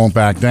song "Won't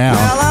Back Down."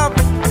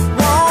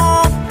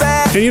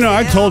 And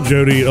I told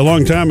Jody a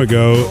long time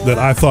ago that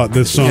I thought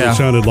this song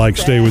sounded like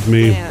 "Stay With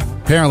Me."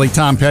 Apparently,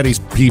 Tom Petty's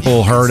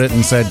people heard it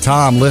and said,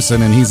 "Tom,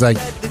 listen," and he's like,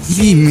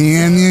 "Gee,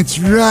 man, that's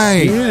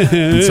right."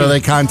 And so they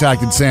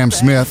contacted Sam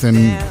Smith,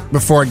 and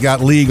before it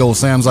got legal,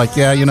 Sam's like,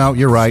 "Yeah,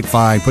 you're right.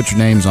 Fine, put your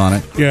names on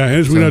it." Yeah,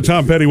 as we know,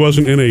 Tom Petty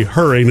wasn't in a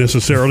hurry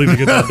necessarily to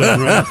get that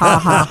done. Right?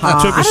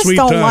 I just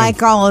don't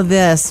like all of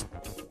this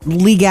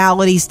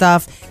legality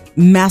stuff.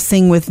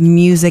 Messing with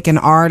music and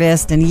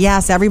artists, and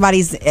yes,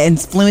 everybody's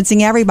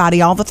influencing everybody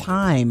all the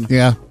time.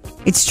 Yeah,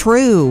 it's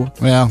true.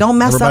 Yeah, don't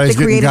mess up the creative. Everybody's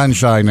getting gun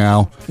shy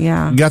now.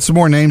 Yeah, we got some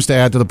more names to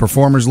add to the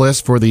performers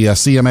list for the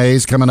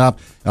CMAs coming up.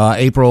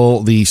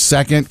 April the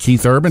 2nd,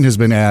 Keith Urban has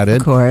been added.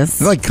 Of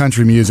course, I like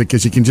country music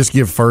because you can just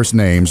give first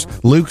names.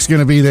 Luke's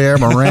going to be there.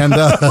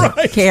 Miranda,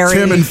 Carrie,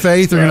 Tim, and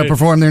Faith are going to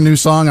perform their new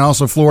song, and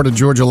also Florida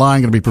Georgia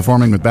Line going to be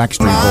performing with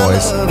Backstreet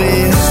Boys.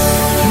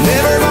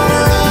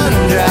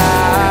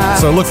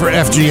 So look for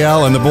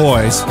FGL and the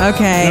Boys.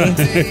 Okay.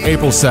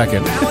 April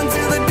 2nd.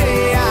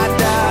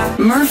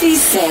 Murphy,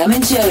 Sam,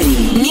 and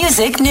Jody.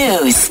 Music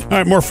news. All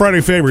right, more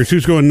Friday favorites.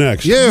 Who's going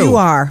next? You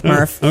are,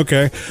 Murph.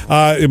 Okay.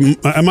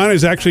 Mine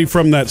is actually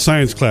from that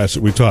science class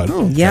that we taught.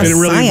 Oh, yes,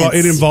 and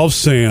it involves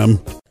Sam.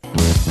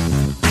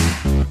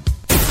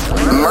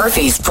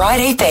 Murphy's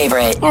Friday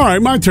favorite. All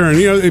right, my turn.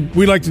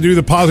 We like to do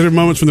the positive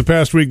moments from the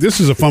past week. This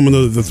is a fun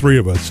one the three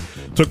of us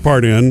took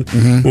part in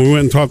when we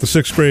went and taught the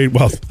 6th grade.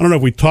 Well, I don't know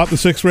if we taught the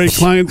 6th grade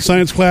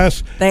science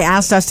class. They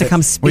asked us to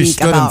come speak. We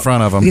stood in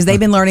front of them because they've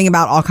been learning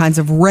about all kinds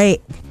of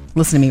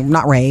listen to me,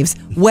 not raves,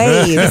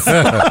 waves.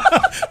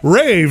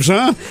 Raves,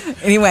 huh?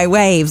 Anyway,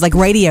 waves, like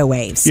radio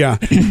waves. Yeah,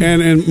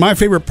 and my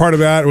favorite part of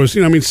that was,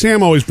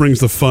 Sam always brings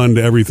the fun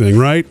to everything,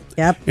 right?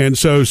 Yep. And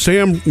so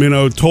Sam,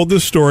 told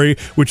this story,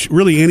 which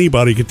really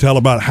anybody could tell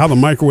about how the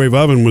microwave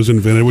oven was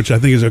invented, which I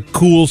think is a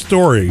cool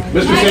story.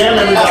 Mr. Sam,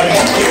 everybody.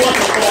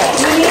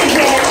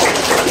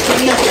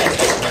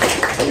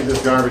 Look at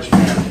this garbage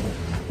can.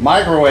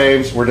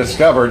 Microwaves were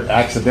discovered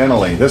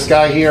accidentally. This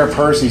guy here,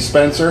 Percy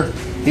Spencer,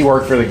 he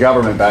worked for the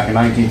government back in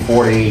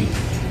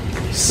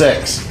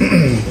 1946,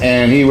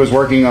 and he was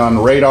working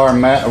on radar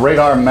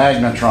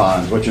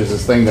magnetrons, which is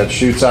this thing that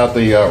shoots out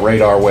the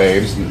radar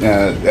waves,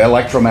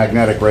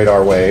 electromagnetic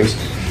radar waves.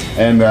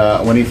 And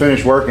when he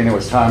finished working, it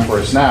was time for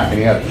a snack, and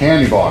he had a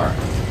candy bar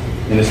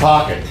in his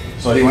pocket.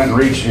 So he went and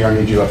reached here. I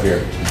need you up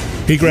here.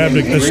 He grabbed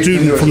a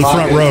student from the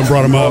front row and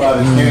brought him up. Pulled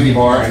out his candy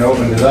bar and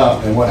opened it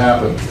up, and what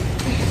happened?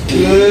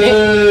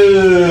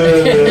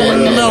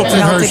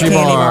 Melted Hershey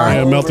bar.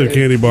 Yeah, melted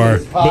candy bar.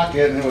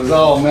 Pocket, and it was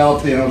all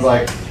melty, and it was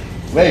like,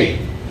 wait,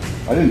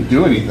 I didn't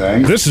do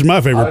anything. This is my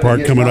favorite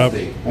part coming up.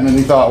 And then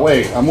he thought,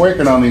 wait, I'm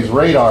working on these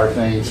radar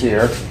things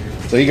here.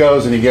 So he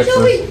goes and he gets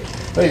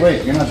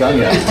Wait, you're not done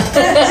yet.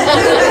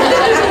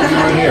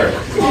 Right here.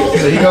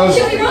 So he goes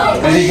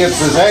and he gets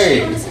his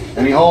egg,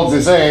 and he holds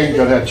his egg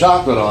that had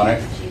chocolate on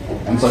it,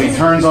 and so he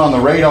turns on the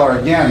radar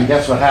again, and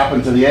guess what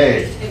happened to the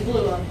egg? It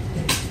blew up.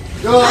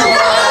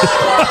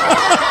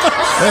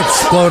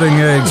 Exploding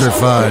eggs are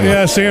fun.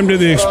 Yeah, Sam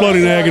did the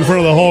exploding egg in front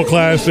of the whole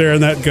class there,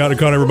 and that caught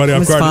everybody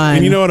off guard. Fun.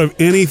 And you know what? Of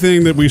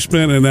anything that we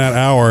spent in that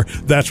hour,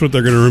 that's what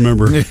they're going to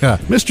remember. Yeah.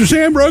 Mr.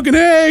 Sam broke an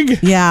egg.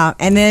 Yeah,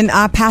 and then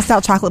I passed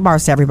out chocolate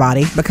bars to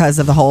everybody because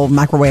of the whole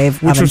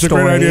microwave Which oven was a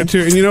story. great idea,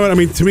 too. And you know what? I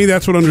mean, to me,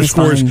 that's what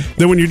underscores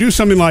that when you do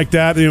something like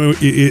that, you know,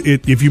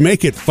 if you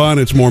make it fun,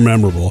 it's more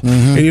memorable.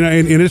 Mm-hmm. And, you know,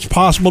 and it's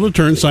possible to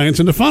turn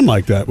science into fun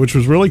like that, which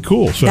was really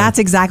cool. So That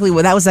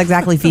was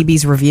exactly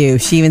Phoebe's review.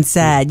 She even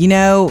said, you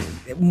know,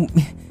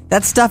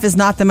 that stuff is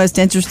not the most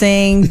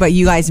interesting, but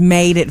you guys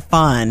made it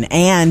fun.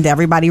 And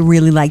everybody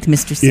really liked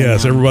Mr. Sam.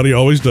 Yes, everybody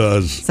always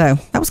does. So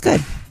that was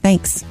good.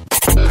 Thanks.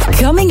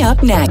 Coming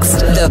up next,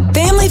 the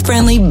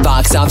family-friendly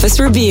box office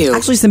review.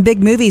 Actually, some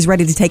big movies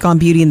ready to take on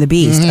Beauty and the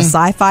Beast. A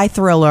sci-fi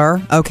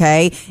thriller,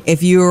 okay?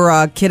 If you're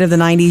a kid of the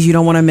 90s, you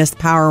don't want to miss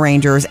Power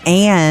Rangers.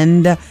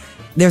 And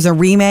there's a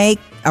remake,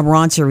 a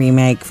raunchy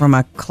remake from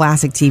a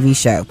classic TV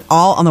show.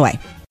 All on the way.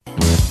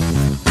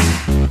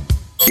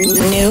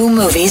 New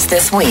movies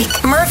this week.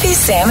 Murphy,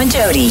 Sam, and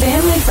Jody.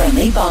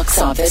 Family-friendly box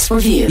office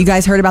review. You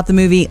guys heard about the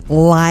movie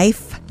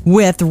Life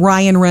with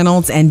Ryan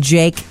Reynolds and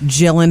Jake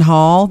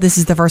Gyllenhaal. This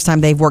is the first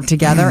time they've worked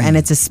together, and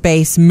it's a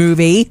space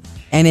movie,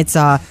 and it's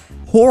a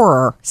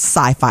horror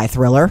sci-fi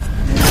thriller.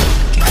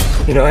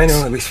 You know, I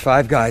know at least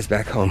 5 guys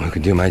back home who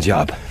can do my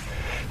job.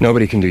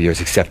 Nobody can do yours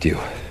except you.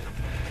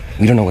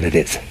 We don't know what it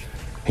is.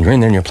 And you're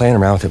in there and you're playing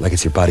around with it like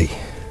it's your buddy.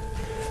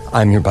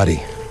 I'm your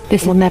buddy.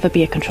 This will never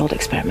be a controlled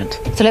experiment.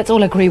 So let's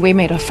all agree we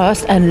made our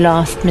first and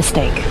last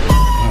mistake.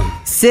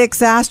 6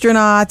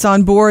 astronauts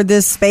on board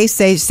this space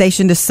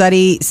station to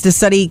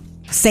study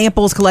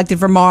samples collected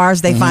from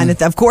Mars. They find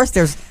that, of course,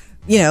 there's,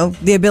 you know,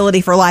 the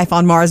ability for life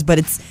on Mars, but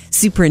it's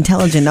super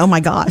intelligent. Oh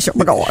my gosh. It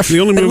looks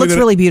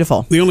really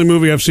beautiful. The only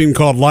movie I've seen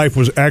called Life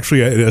was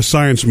actually a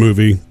science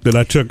movie that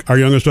I took our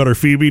youngest daughter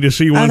Phoebe to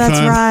see one time. Oh,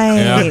 that's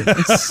right.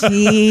 Yeah.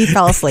 She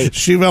fell asleep.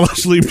 She fell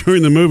asleep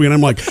during the movie, and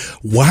I'm like,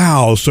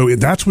 wow, so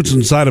that's what's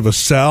inside of a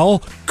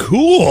cell?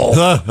 Cool.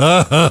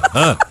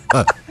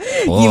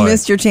 You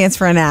missed your chance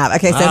for a nap.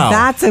 Okay, so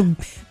that's a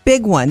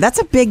big one. That's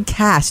a big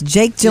cast.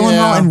 Jake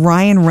Gyllenhaal and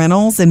Ryan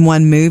Reynolds in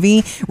one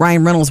movie.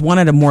 Ryan Reynolds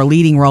wanted a more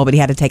leading role, but he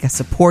had to take a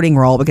supporting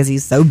role because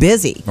he's so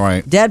busy.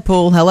 Right.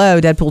 Deadpool,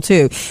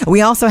 Deadpool 2.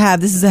 We also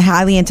have, this is a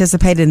highly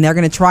anticipated, and they're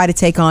going to try to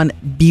take on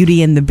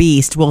Beauty and the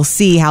Beast. We'll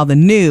see how the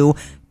new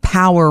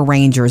Power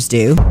Rangers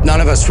do.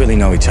 None of us really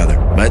know each other,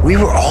 but we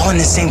were all in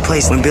the same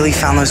place when Billy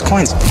found those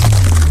coins.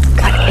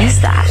 What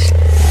is that?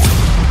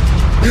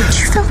 Do you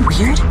feel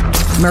weird?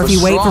 Murphy,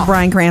 wait for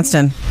Bryan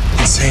Cranston.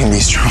 Insanely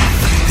strong.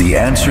 The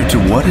answer to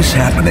what is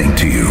happening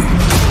to you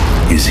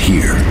is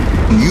here.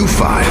 You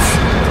 5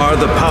 are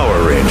the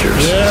Power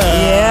Rangers.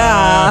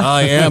 Yeah.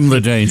 I am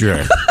the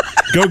danger.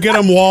 Go get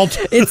them, Walt.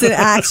 It's an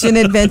action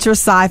adventure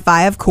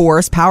sci-fi, of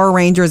course. Power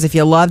Rangers, if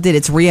you loved it,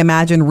 it's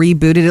reimagined,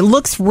 rebooted. It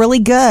looks really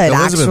good,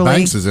 Elizabeth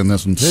Banks is in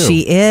this one, too.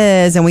 She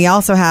is. And we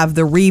also have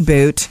the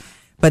reboot.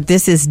 But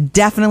this is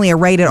definitely a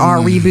rated R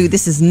reboot.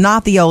 This is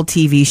not the old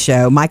TV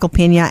show. Michael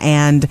Pena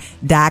and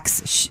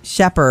Dax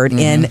Shepard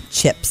in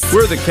Chips.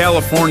 We're the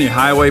California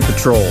Highway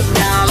Patrol.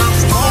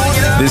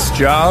 This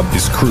job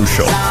is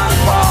crucial.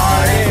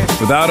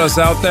 Without us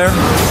out there,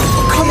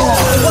 Come on.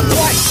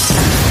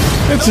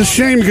 It's a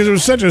shame because it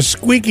was such a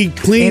squeaky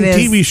clean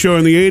TV show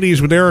in the 80s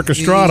with Eric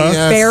Estrada.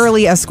 Yes.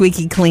 Barely a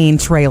squeaky clean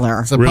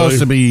trailer. Supposed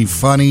to be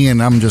funny,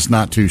 and I'm just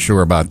not too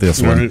sure about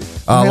this one.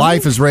 Right.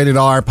 Life is rated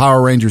R,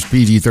 Power Rangers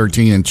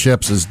PG-13, and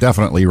Chips is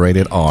definitely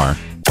rated R.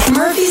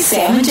 Murphy,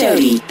 Sam, and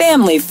Jody.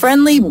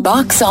 Family-friendly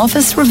box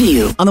office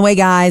review. On the way,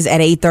 guys, at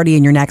 8:30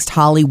 in your next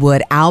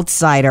Hollywood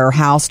Outsider,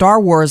 how Star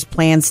Wars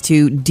plans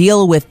to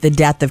deal with the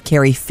death of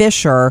Carrie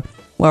Fisher,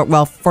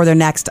 well, for their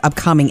next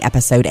upcoming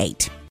Episode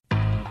 8.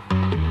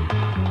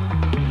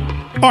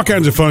 All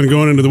kinds of fun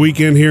going into the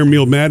weekend here.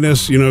 Meal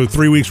Madness,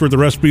 3 weeks worth of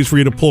recipes for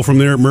you to pull from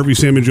there at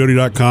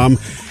murphysamandjody.com.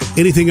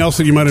 Anything else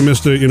that you might have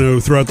missed,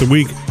 throughout the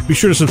week, be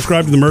sure to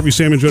subscribe to the Murphy,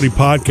 Sam, and Jody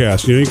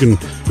podcast. You can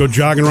go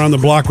jogging around the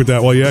block with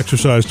that while you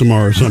exercise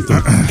tomorrow or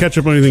something. Catch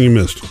up on anything you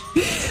missed.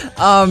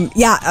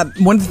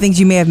 One of the things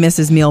you may have missed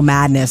is Meal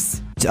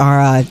Madness.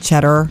 Our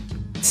cheddar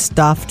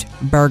stuffed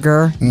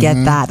burger. Get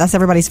that. That's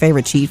everybody's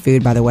favorite cheat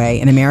food, by the way,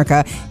 in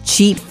America.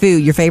 Cheat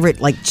food. Your favorite,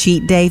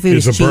 cheat day food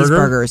is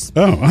cheeseburgers.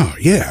 Oh,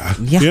 yeah.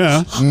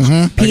 Yeah.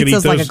 Mm-hmm.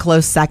 Pizza's like a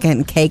close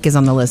second. Cake is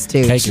on the list,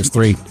 too. Cake is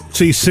 3.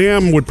 See,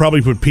 Sam would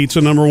probably put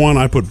pizza number 1.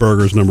 I put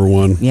burgers number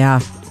 1. Yeah.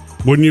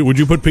 Wouldn't you? Would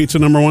you put pizza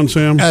number 1,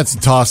 Sam? That's a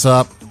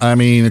toss-up. I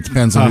mean, it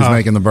depends on who's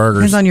making the burgers.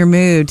 Depends on your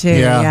mood, too.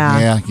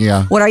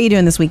 Yeah. What are you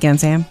doing this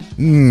weekend, Sam?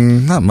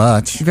 Not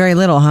much. Very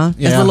little, huh?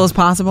 Yeah. As little as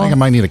possible? I think I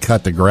might need to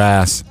cut the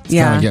grass. It's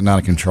kind of getting out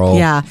of control.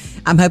 Yeah.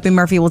 I'm hoping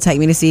Murphy will take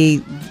me to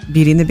see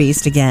Beauty and the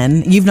Beast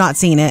again. You've not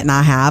seen it, and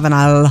I have, and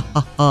I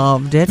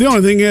loved it. The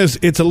only thing is,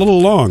 it's a little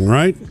long,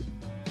 right?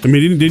 I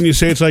mean, didn't you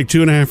say it's like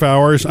 2.5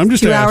 hours? I'm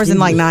just 2 hours asking. and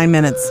like 9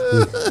 minutes.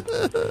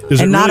 Is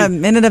it And not really- a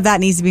minute of that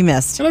needs to be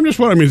missed. And I'm just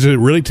wondering, does it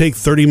really take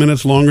 30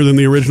 minutes longer than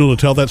the original to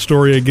tell that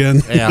story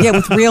again? Yeah,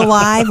 with real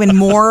live and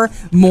more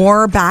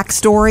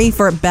backstory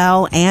for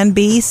Belle and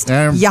Beast.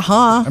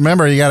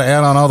 Remember, you got to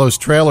add on all those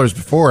trailers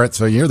before it,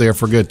 so you're there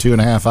for a good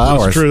 2.5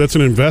 hours. That's true. That's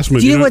an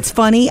investment. Do you know what's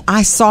funny?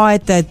 I saw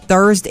it the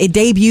Thursday. It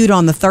debuted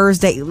on the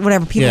Thursday.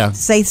 Whatever people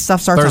say,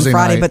 stuff starts Thursday on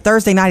Friday, night. but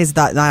Thursday night is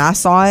the night I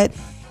saw it.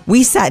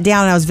 We sat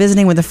down and I was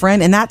visiting with a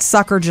friend, and that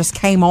sucker just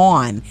came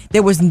on.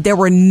 There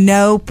were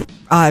no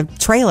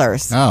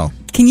trailers. Oh.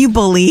 Can you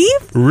believe?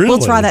 Really? We'll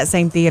try that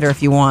same theater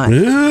if you want.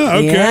 Yeah,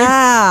 okay.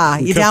 Yeah,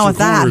 you Cut down some with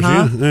that, corners,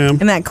 huh? yeah, I am.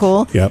 Isn't that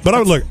cool? Yeah, but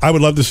I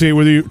would love to see it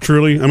with you,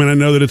 truly. I mean, I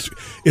know that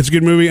it's a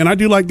good movie, and I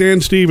do like Dan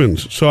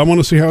Stevens, so I want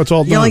to see how it's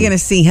all done. You're only going to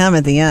see him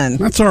at the end.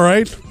 That's all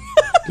right.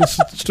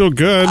 It's still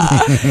good.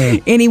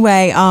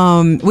 Anyway,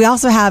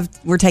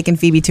 we're taking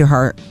Phoebe to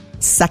her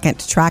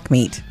second track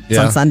meet. It's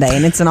on Sunday,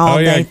 and it's an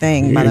all-day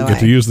thing, by the You way. get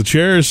to use the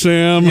chairs,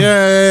 Sam.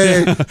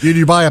 Yay! Did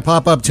you buy a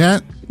pop-up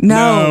tent?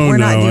 No, we're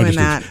not doing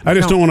that. I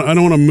just don't want to. I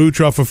don't want to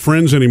mooch off of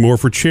friends anymore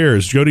for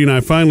chairs. Jody and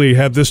I finally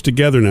have this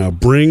together now.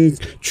 Bring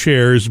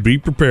chairs. Be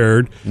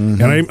prepared.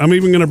 Mm-hmm. And I'm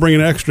even going to bring an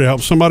extra to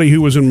help somebody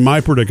who was in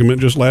my predicament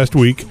just last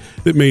week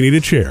that may need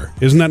a chair.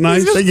 Isn't that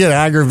nice? It's going to get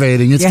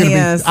aggravating. It's Yeah, going he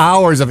to is. be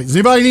hours of it. Does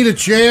anybody need a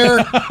chair?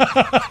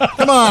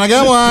 Come on, I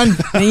got one.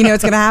 And you know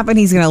what's going to happen?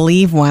 He's going to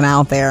leave one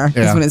out there. That's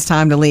Yeah. when it's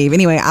time to leave.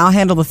 Anyway, I'll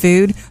handle the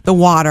food, the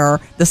water,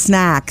 the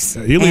snacks.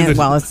 You leave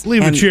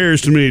the chairs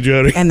to me,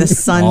 Jody. And the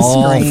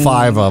sunscreen. All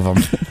 5 of them.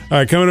 All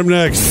right, coming up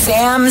next.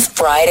 Sam's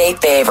Friday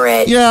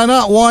favorite. Yeah,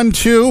 not 1,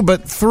 2,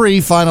 but 3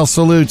 final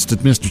salutes to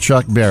Mr.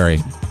 Chuck Berry.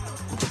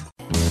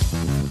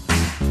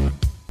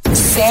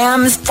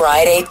 Sam's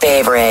Friday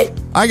favorite.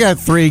 I got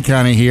 3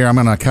 kind of here. I'm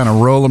going to kind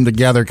of roll them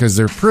together because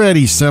they're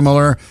pretty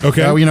similar.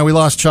 Okay. We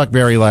lost Chuck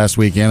Berry last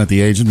weekend at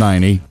the age of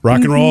 90.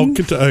 Rock and roll,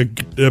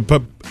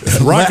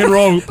 rock and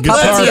roll guitar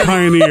Legend.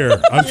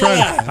 pioneer. I'm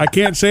trying. I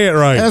can't say it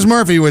right. As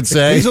Murphy would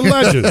say. He's a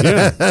legend.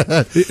 Yeah,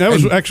 that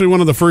was actually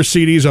one of the first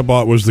CDs I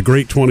bought. Was the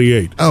Great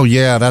 28. Oh,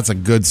 yeah, that's a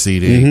good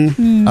CD. Best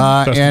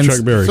of And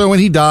Chuck Berry. so when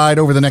he died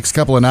over the next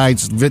couple of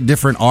nights,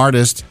 different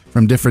artists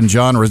from different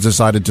genres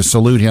decided to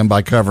salute him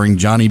by covering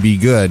Johnny B.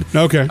 Good.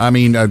 Okay. I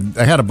mean, I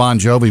had a Bon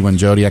Jovi one,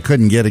 Jody. I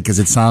couldn't get it because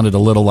it sounded a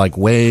little like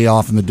way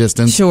off in the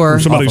distance. Sure.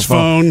 From somebody's Off a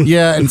phone.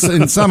 Yeah,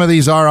 and some of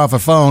these are off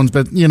of phones,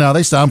 but,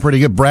 they sound pretty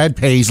good. Brad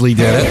Paisley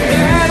did it.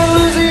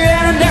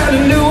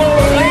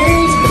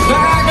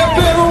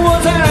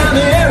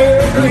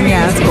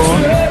 Yeah, that's cool.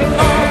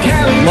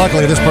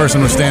 Luckily, this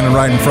person was standing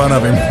right in front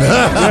of him.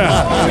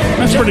 Yeah,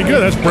 that's pretty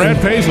good. That's Brad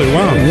Paisley.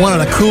 Wow. One of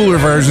the cooler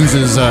versions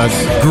is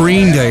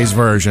Green Day's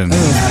version.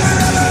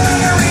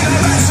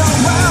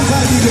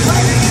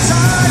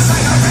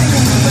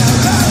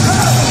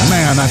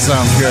 Man, that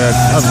sounds good.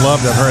 I'd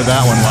love to have heard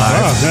that one live.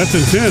 Wow, that's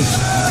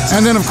intense.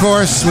 And then, of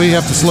course, we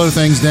have to slow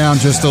things down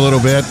just a little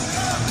bit.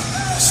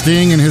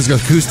 Sting and his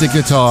acoustic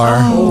guitar.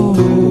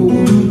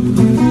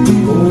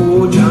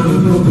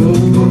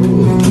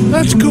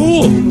 That's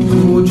cool.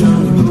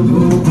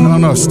 I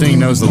don't know if Sting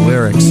knows the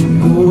lyrics.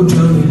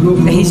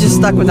 He's just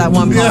stuck with that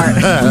one part.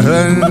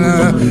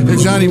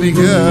 Johnny B.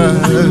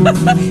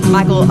 Good.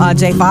 Michael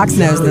J. Fox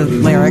knows the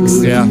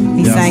lyrics. Yeah.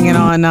 He sang it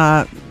on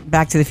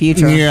Back to the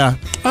Future. Yeah.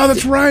 Oh,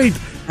 that's right.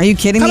 Are you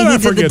kidding How me? did I He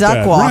did the forget duck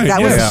that? walk. Right,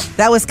 yeah.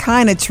 That was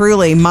kind of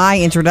truly my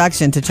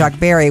introduction to Chuck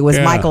Berry was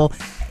Yeah. Michael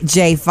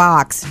J.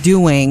 Fox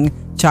doing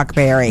Chuck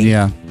Berry.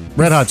 Yeah.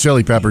 Red Hot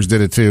Chili Peppers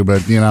did it too,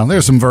 but,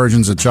 there's some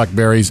versions of Chuck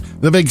Berry's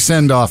The Big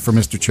Send-Off for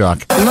Mr.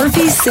 Chuck.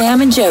 Murphy,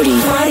 Sam, and Jody.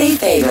 Friday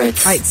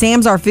favorites. All right,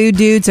 Sam's our food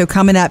dude, so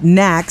coming up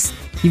next,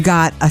 you've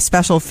got a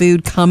special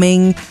food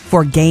coming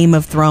for Game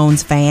of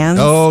Thrones fans.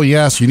 Oh,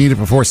 yes, you need it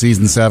before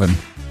season 7.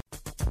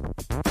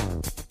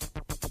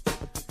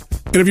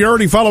 And if you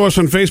already follow us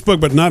on Facebook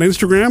but not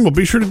Instagram, well,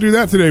 be sure to do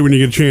that today when you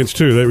get a chance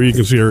too. That way you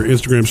can see our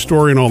Instagram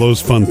story and all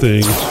those fun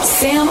things.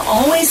 Sam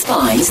always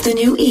finds the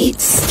new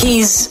eats.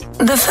 He's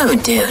the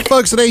food dude.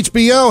 Folks at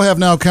HBO have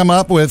now come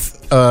up with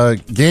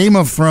Game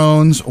of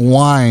Thrones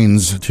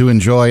wines to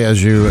enjoy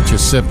as you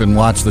just sip and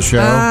watch the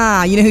show.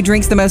 You know who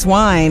drinks the most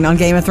wine on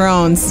Game of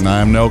Thrones? I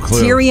have no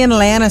clue. Tyrion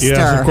Lannister.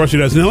 Yes, of course he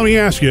does. Now let me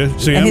ask you,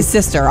 Sam, And his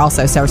sister,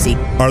 also Cersei.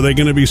 are they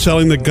going to be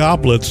selling the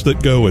goblets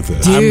that go with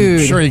it? Dude.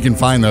 I'm sure you can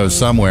find those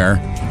somewhere.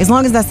 As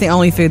long as that's the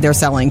only food they're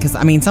selling, because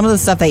some of the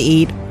stuff they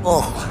eat,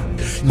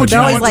 But they're you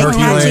always know like what? Turkey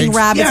catching legs.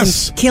 rabbits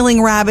Yes. and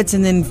killing rabbits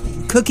and then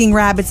cooking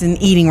rabbits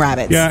and eating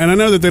rabbits. Yeah, and I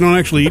know that they don't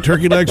actually eat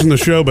turkey legs in the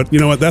show, but you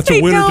know what? That's a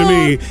They winner to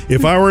me. don't.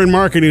 If I were in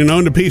marketing and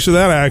owned a piece of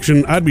that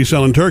action, I'd be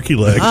selling turkey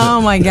legs. Oh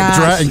my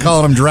gosh. And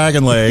calling them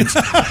dragon legs.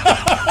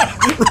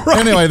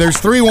 Anyway, there's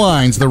 3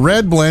 wines. The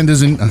red blend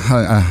is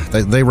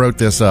they wrote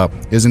this up,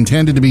 is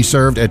intended to be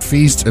served at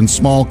feasts and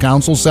small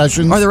council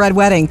sessions. Or the Red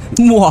Wedding.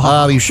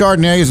 Mwah. The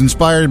Chardonnay is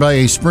inspired by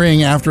a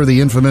spring after the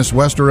infamous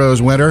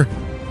Westeros winter.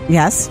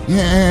 Yes.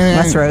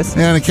 Yeah. Westeros.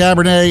 And the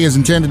Cabernet is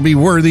intended to be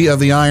worthy of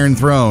the Iron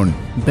Throne.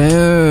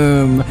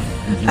 Boom.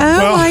 my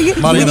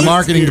God. Money in the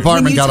marketing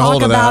department got a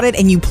hold of that. When you talk about it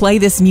and you play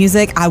this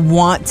music, I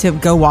want to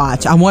go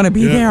watch. I want to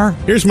be there.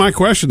 Here's my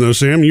question, though,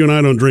 Sam. You and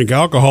I don't drink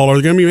alcohol. Are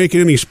they going to be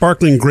making any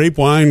sparkling grape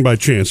wine by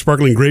chance?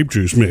 Sparkling grape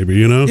juice,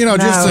 maybe,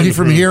 Just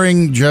from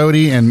hearing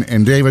Jody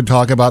and David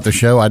talk about the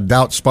show, I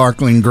doubt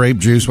sparkling grape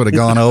juice would have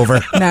gone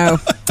over. No.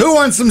 Who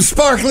wants some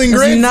sparkling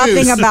grape juice?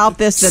 Nothing about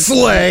this that's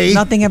Slay.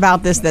 Nothing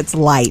about this that's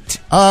light.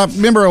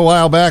 Remember a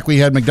while back we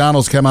had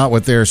McDonald's come out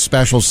with their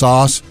special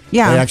sauce?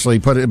 Yeah. They actually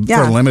put it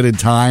for a limited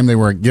time. They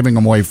were giving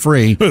them away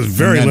free. It was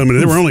very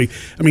limited. There were only,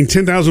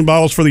 10,000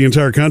 bottles for the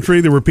entire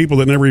country. There were people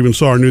that never even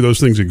saw or knew those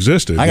things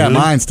existed. I got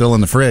mine still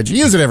in the fridge.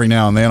 Use it every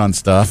now and then on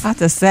stuff. I have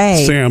to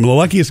say. Sam, the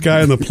luckiest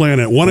guy on the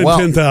planet. 1 in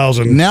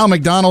 10,000. Now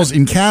McDonald's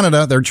in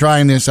Canada, they're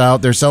trying this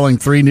out. They're selling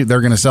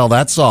they're going to sell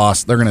that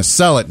sauce. They're going to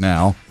sell it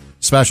now.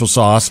 Special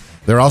sauce.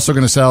 They're also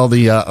going to sell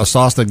the a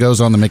sauce that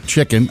goes on the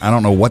McChicken. I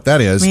don't know what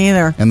that is. Me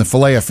either. And the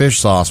Filet-O-Fish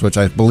sauce, which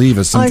I believe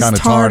is some kind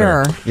of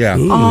tartar. Yeah.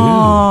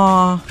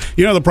 Aww.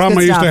 The problem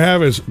I used to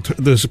have is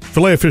this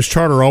Filet-O-Fish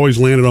tartar always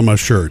landed on my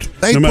shirt.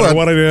 No matter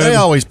what I did. They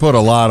always put a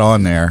lot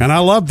on there. And I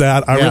love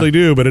that. I really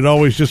do. But it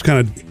always just kind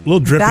of a little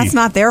drippy. That's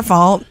not their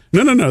fault.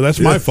 No. That's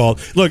my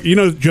fault. Look,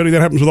 Jody,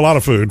 that happens with a lot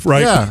of food,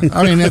 right? Yeah.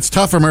 It's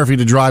tough for Murphy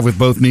to drive with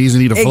both knees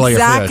and eat a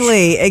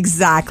Filet-O-Fish.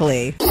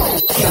 Exactly.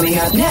 Coming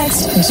up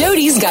next,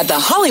 Jody's got the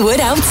Hollywood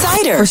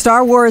Outsider. For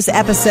Star Wars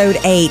Episode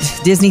 8,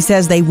 Disney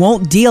says they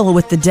won't deal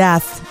with the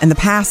death and the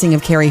passing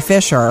of Carrie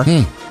Fisher.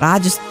 But I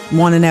just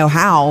want to know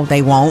how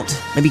they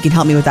won't. Maybe you can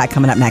help me with that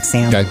coming up next,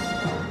 Sam. Okay.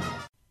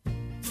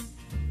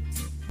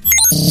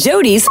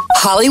 Jody's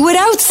Hollywood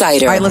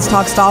Outsider. All right, let's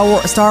talk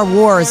Star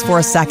Wars for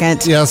a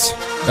second. Yes,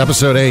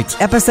 Episode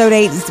 8. Episode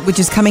 8, which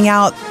is coming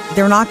out,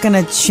 they're not going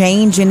to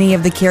change any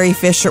of the Carrie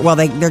Fisher. Well,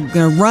 they're going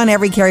to run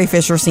every Carrie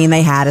Fisher scene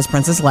they had as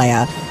Princess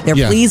Leia. They're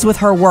pleased with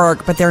her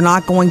work, but they're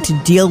not going to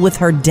deal with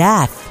her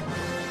death.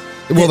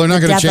 Well, they're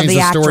not going to change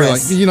the story.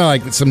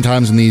 Like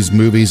sometimes in these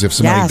movies, if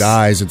somebody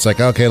dies, it's like,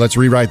 okay, let's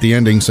rewrite the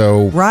ending.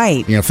 So,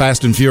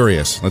 Fast and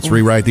Furious. Let's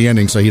rewrite the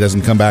ending so he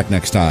doesn't come back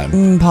next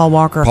time. Paul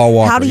Walker.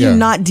 How do you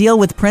not deal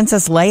with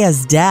Princess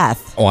Leia's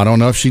death? Oh, I don't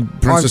know if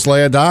Princess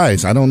Leia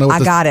dies. I don't know.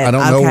 I got it. I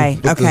don't know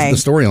what the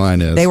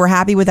storyline is. They were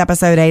happy with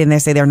Episode 8, and they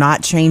say they're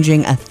not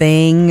changing a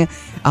thing.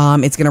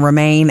 It's going to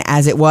remain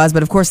as it was.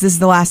 But of course, this is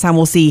the last time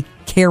we'll see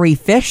Carrie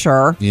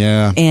Fisher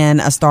in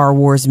a Star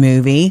Wars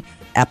movie.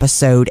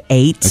 Episode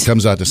 8. It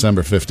comes out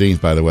December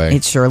 15th, by the way.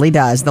 It surely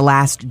does. The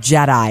Last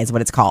Jedi is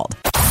what it's called.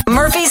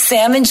 Murphy,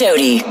 Sam, and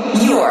Jody,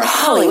 your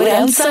Hollywood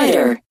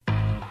Outsider.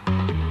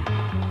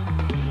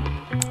 And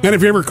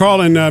if you ever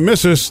call and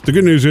miss us, the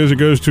good news is it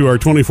goes to our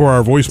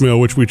 24-hour voicemail,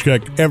 which we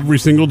check every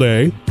single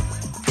day.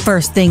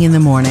 First thing in the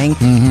morning.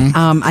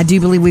 I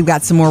do believe we've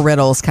got some more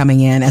riddles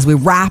coming in as we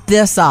wrap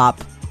this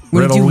up.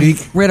 Riddle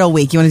week? Riddle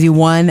week. You want to do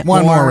one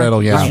more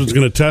riddle, This one's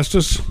going to test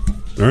us.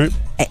 All right.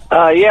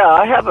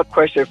 I have a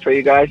question for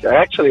you guys.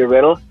 Actually, a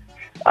riddle.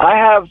 I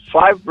have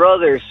 5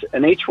 brothers,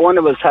 and each one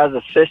of us has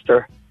a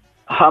sister.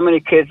 How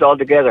many kids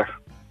altogether?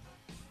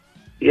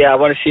 Yeah, I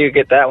want to see you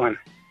get that one.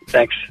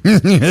 Thanks. All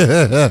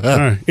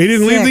right. He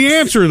didn't leave the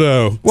answer,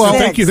 though. Well,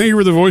 thank you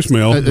for the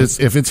voicemail.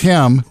 If it's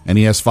him and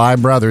he has 5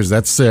 brothers,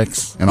 that's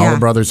 6, and all the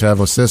brothers have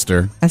a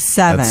sister. That's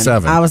 7. That's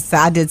 7.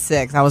 I did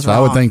 6. I was wrong. I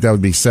would think that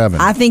would be 7.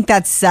 I think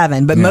that's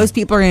 7, but most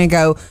people are going to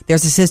go,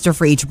 there's a sister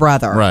for each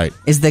brother. Right.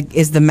 Is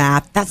the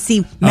math. That's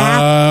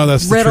math,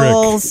 that's the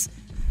riddles. trick.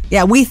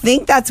 Yeah, we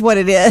think that's what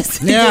it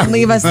is. You didn't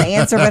leave us the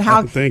answer, but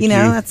how,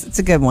 it's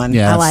a good one.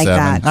 Yeah, I like 7.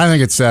 that. I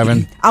think it's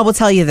 7. I will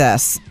tell you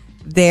this.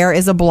 There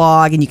is a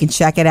blog, and you can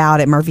check it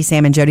out at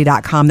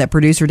murphysamandjody.com that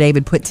producer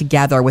David put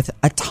together with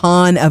a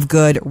ton of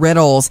good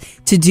riddles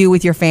to do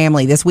with your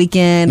family this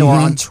weekend or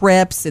on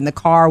trips, in the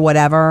car,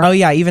 whatever. Oh,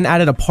 yeah. I even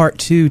added a part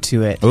 2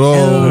 to it.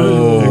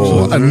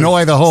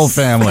 Annoy the whole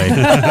family.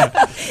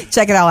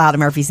 Check it all out at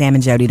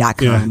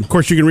murphysamandjody.com. Yeah. Of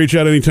course, you can reach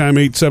out anytime,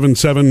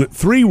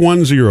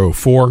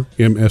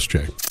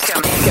 877-310-4MSJ.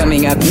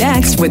 Coming up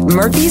next with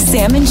Murphy,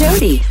 Sam, and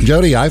Jody.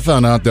 Jody, I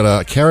found out that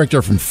a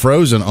character from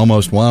Frozen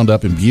almost wound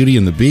up in Beauty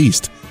and the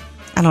Beast.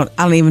 I don't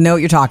even know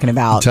what you're talking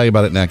about. I'll tell you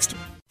about it next.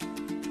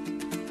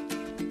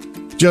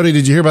 Jody,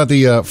 did you hear about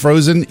the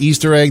Frozen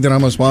Easter egg that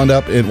almost wound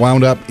up in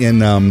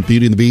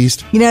Beauty and the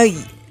Beast?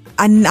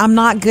 I'm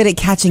not good at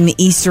catching the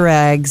Easter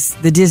eggs,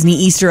 the Disney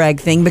Easter egg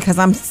thing, because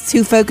I'm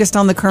too focused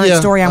on the current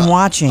story I'm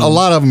watching. A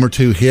lot of them are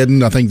too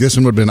hidden. I think this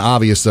one would have been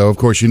obvious, though. Of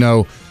course,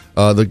 the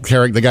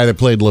guy that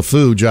played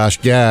LeFou, Josh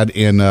Gad,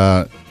 in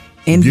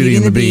Beauty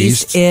and the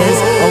Beast is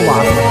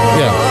Olaf.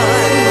 Yeah.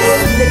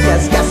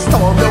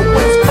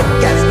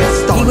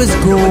 He was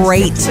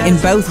great in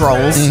both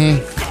roles.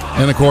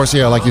 And of course,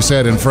 like you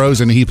said, in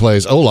Frozen, he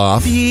plays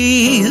Olaf.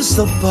 Bees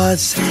the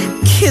buzz,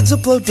 kids will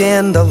blow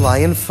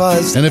dandelion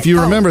fuzz. And if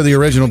you remember the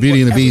original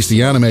Beauty and the Beast,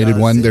 the animated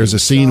one, there's a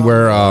scene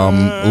where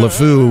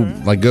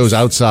LeFou goes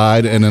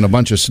outside and then a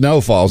bunch of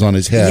snow falls on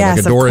his head. Yes,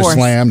 like a door is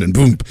slammed and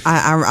boom.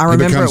 I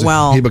remember it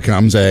well. He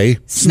becomes a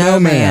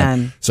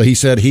snowman. So he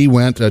said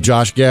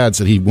Josh Gad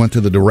said he went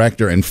to the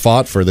director and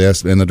fought for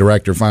this, and the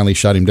director finally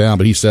shut him down.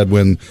 But he said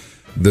when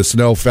the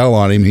snow fell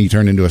on him, he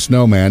turned into a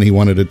snowman. He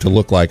wanted it to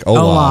look like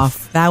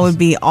Olaf. That would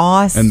be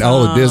awesome. And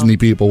all the Disney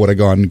people would have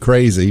gone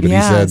crazy, but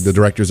he said, the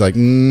director's like,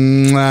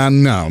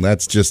 no,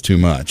 that's just too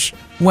much.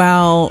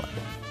 Well,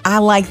 I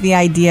like the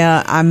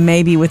idea. I'm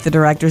maybe with the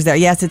directors there.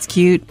 Yes, it's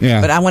cute,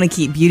 but I want to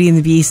keep Beauty and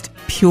the Beast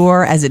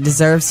pure as it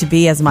deserves to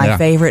be, as my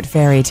favorite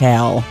fairy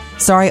tale.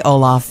 Sorry,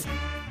 Olaf.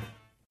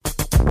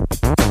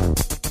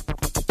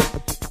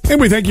 And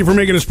we thank you for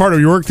making us part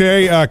of your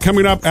workday.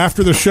 Coming up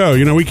after the show,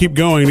 we keep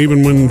going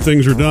even when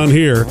things are done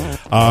here.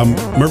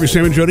 Murphy,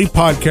 Sam, and Jody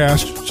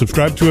podcast.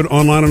 Subscribe to it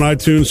online on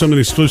iTunes. Something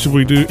exclusive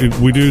we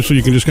do so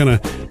you can just kind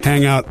of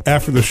hang out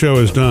after the show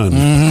is done.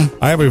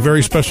 I have a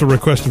very special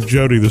request of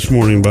Jody this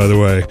morning, by the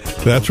way.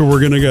 That's where we're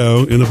going to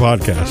go in the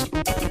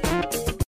podcast.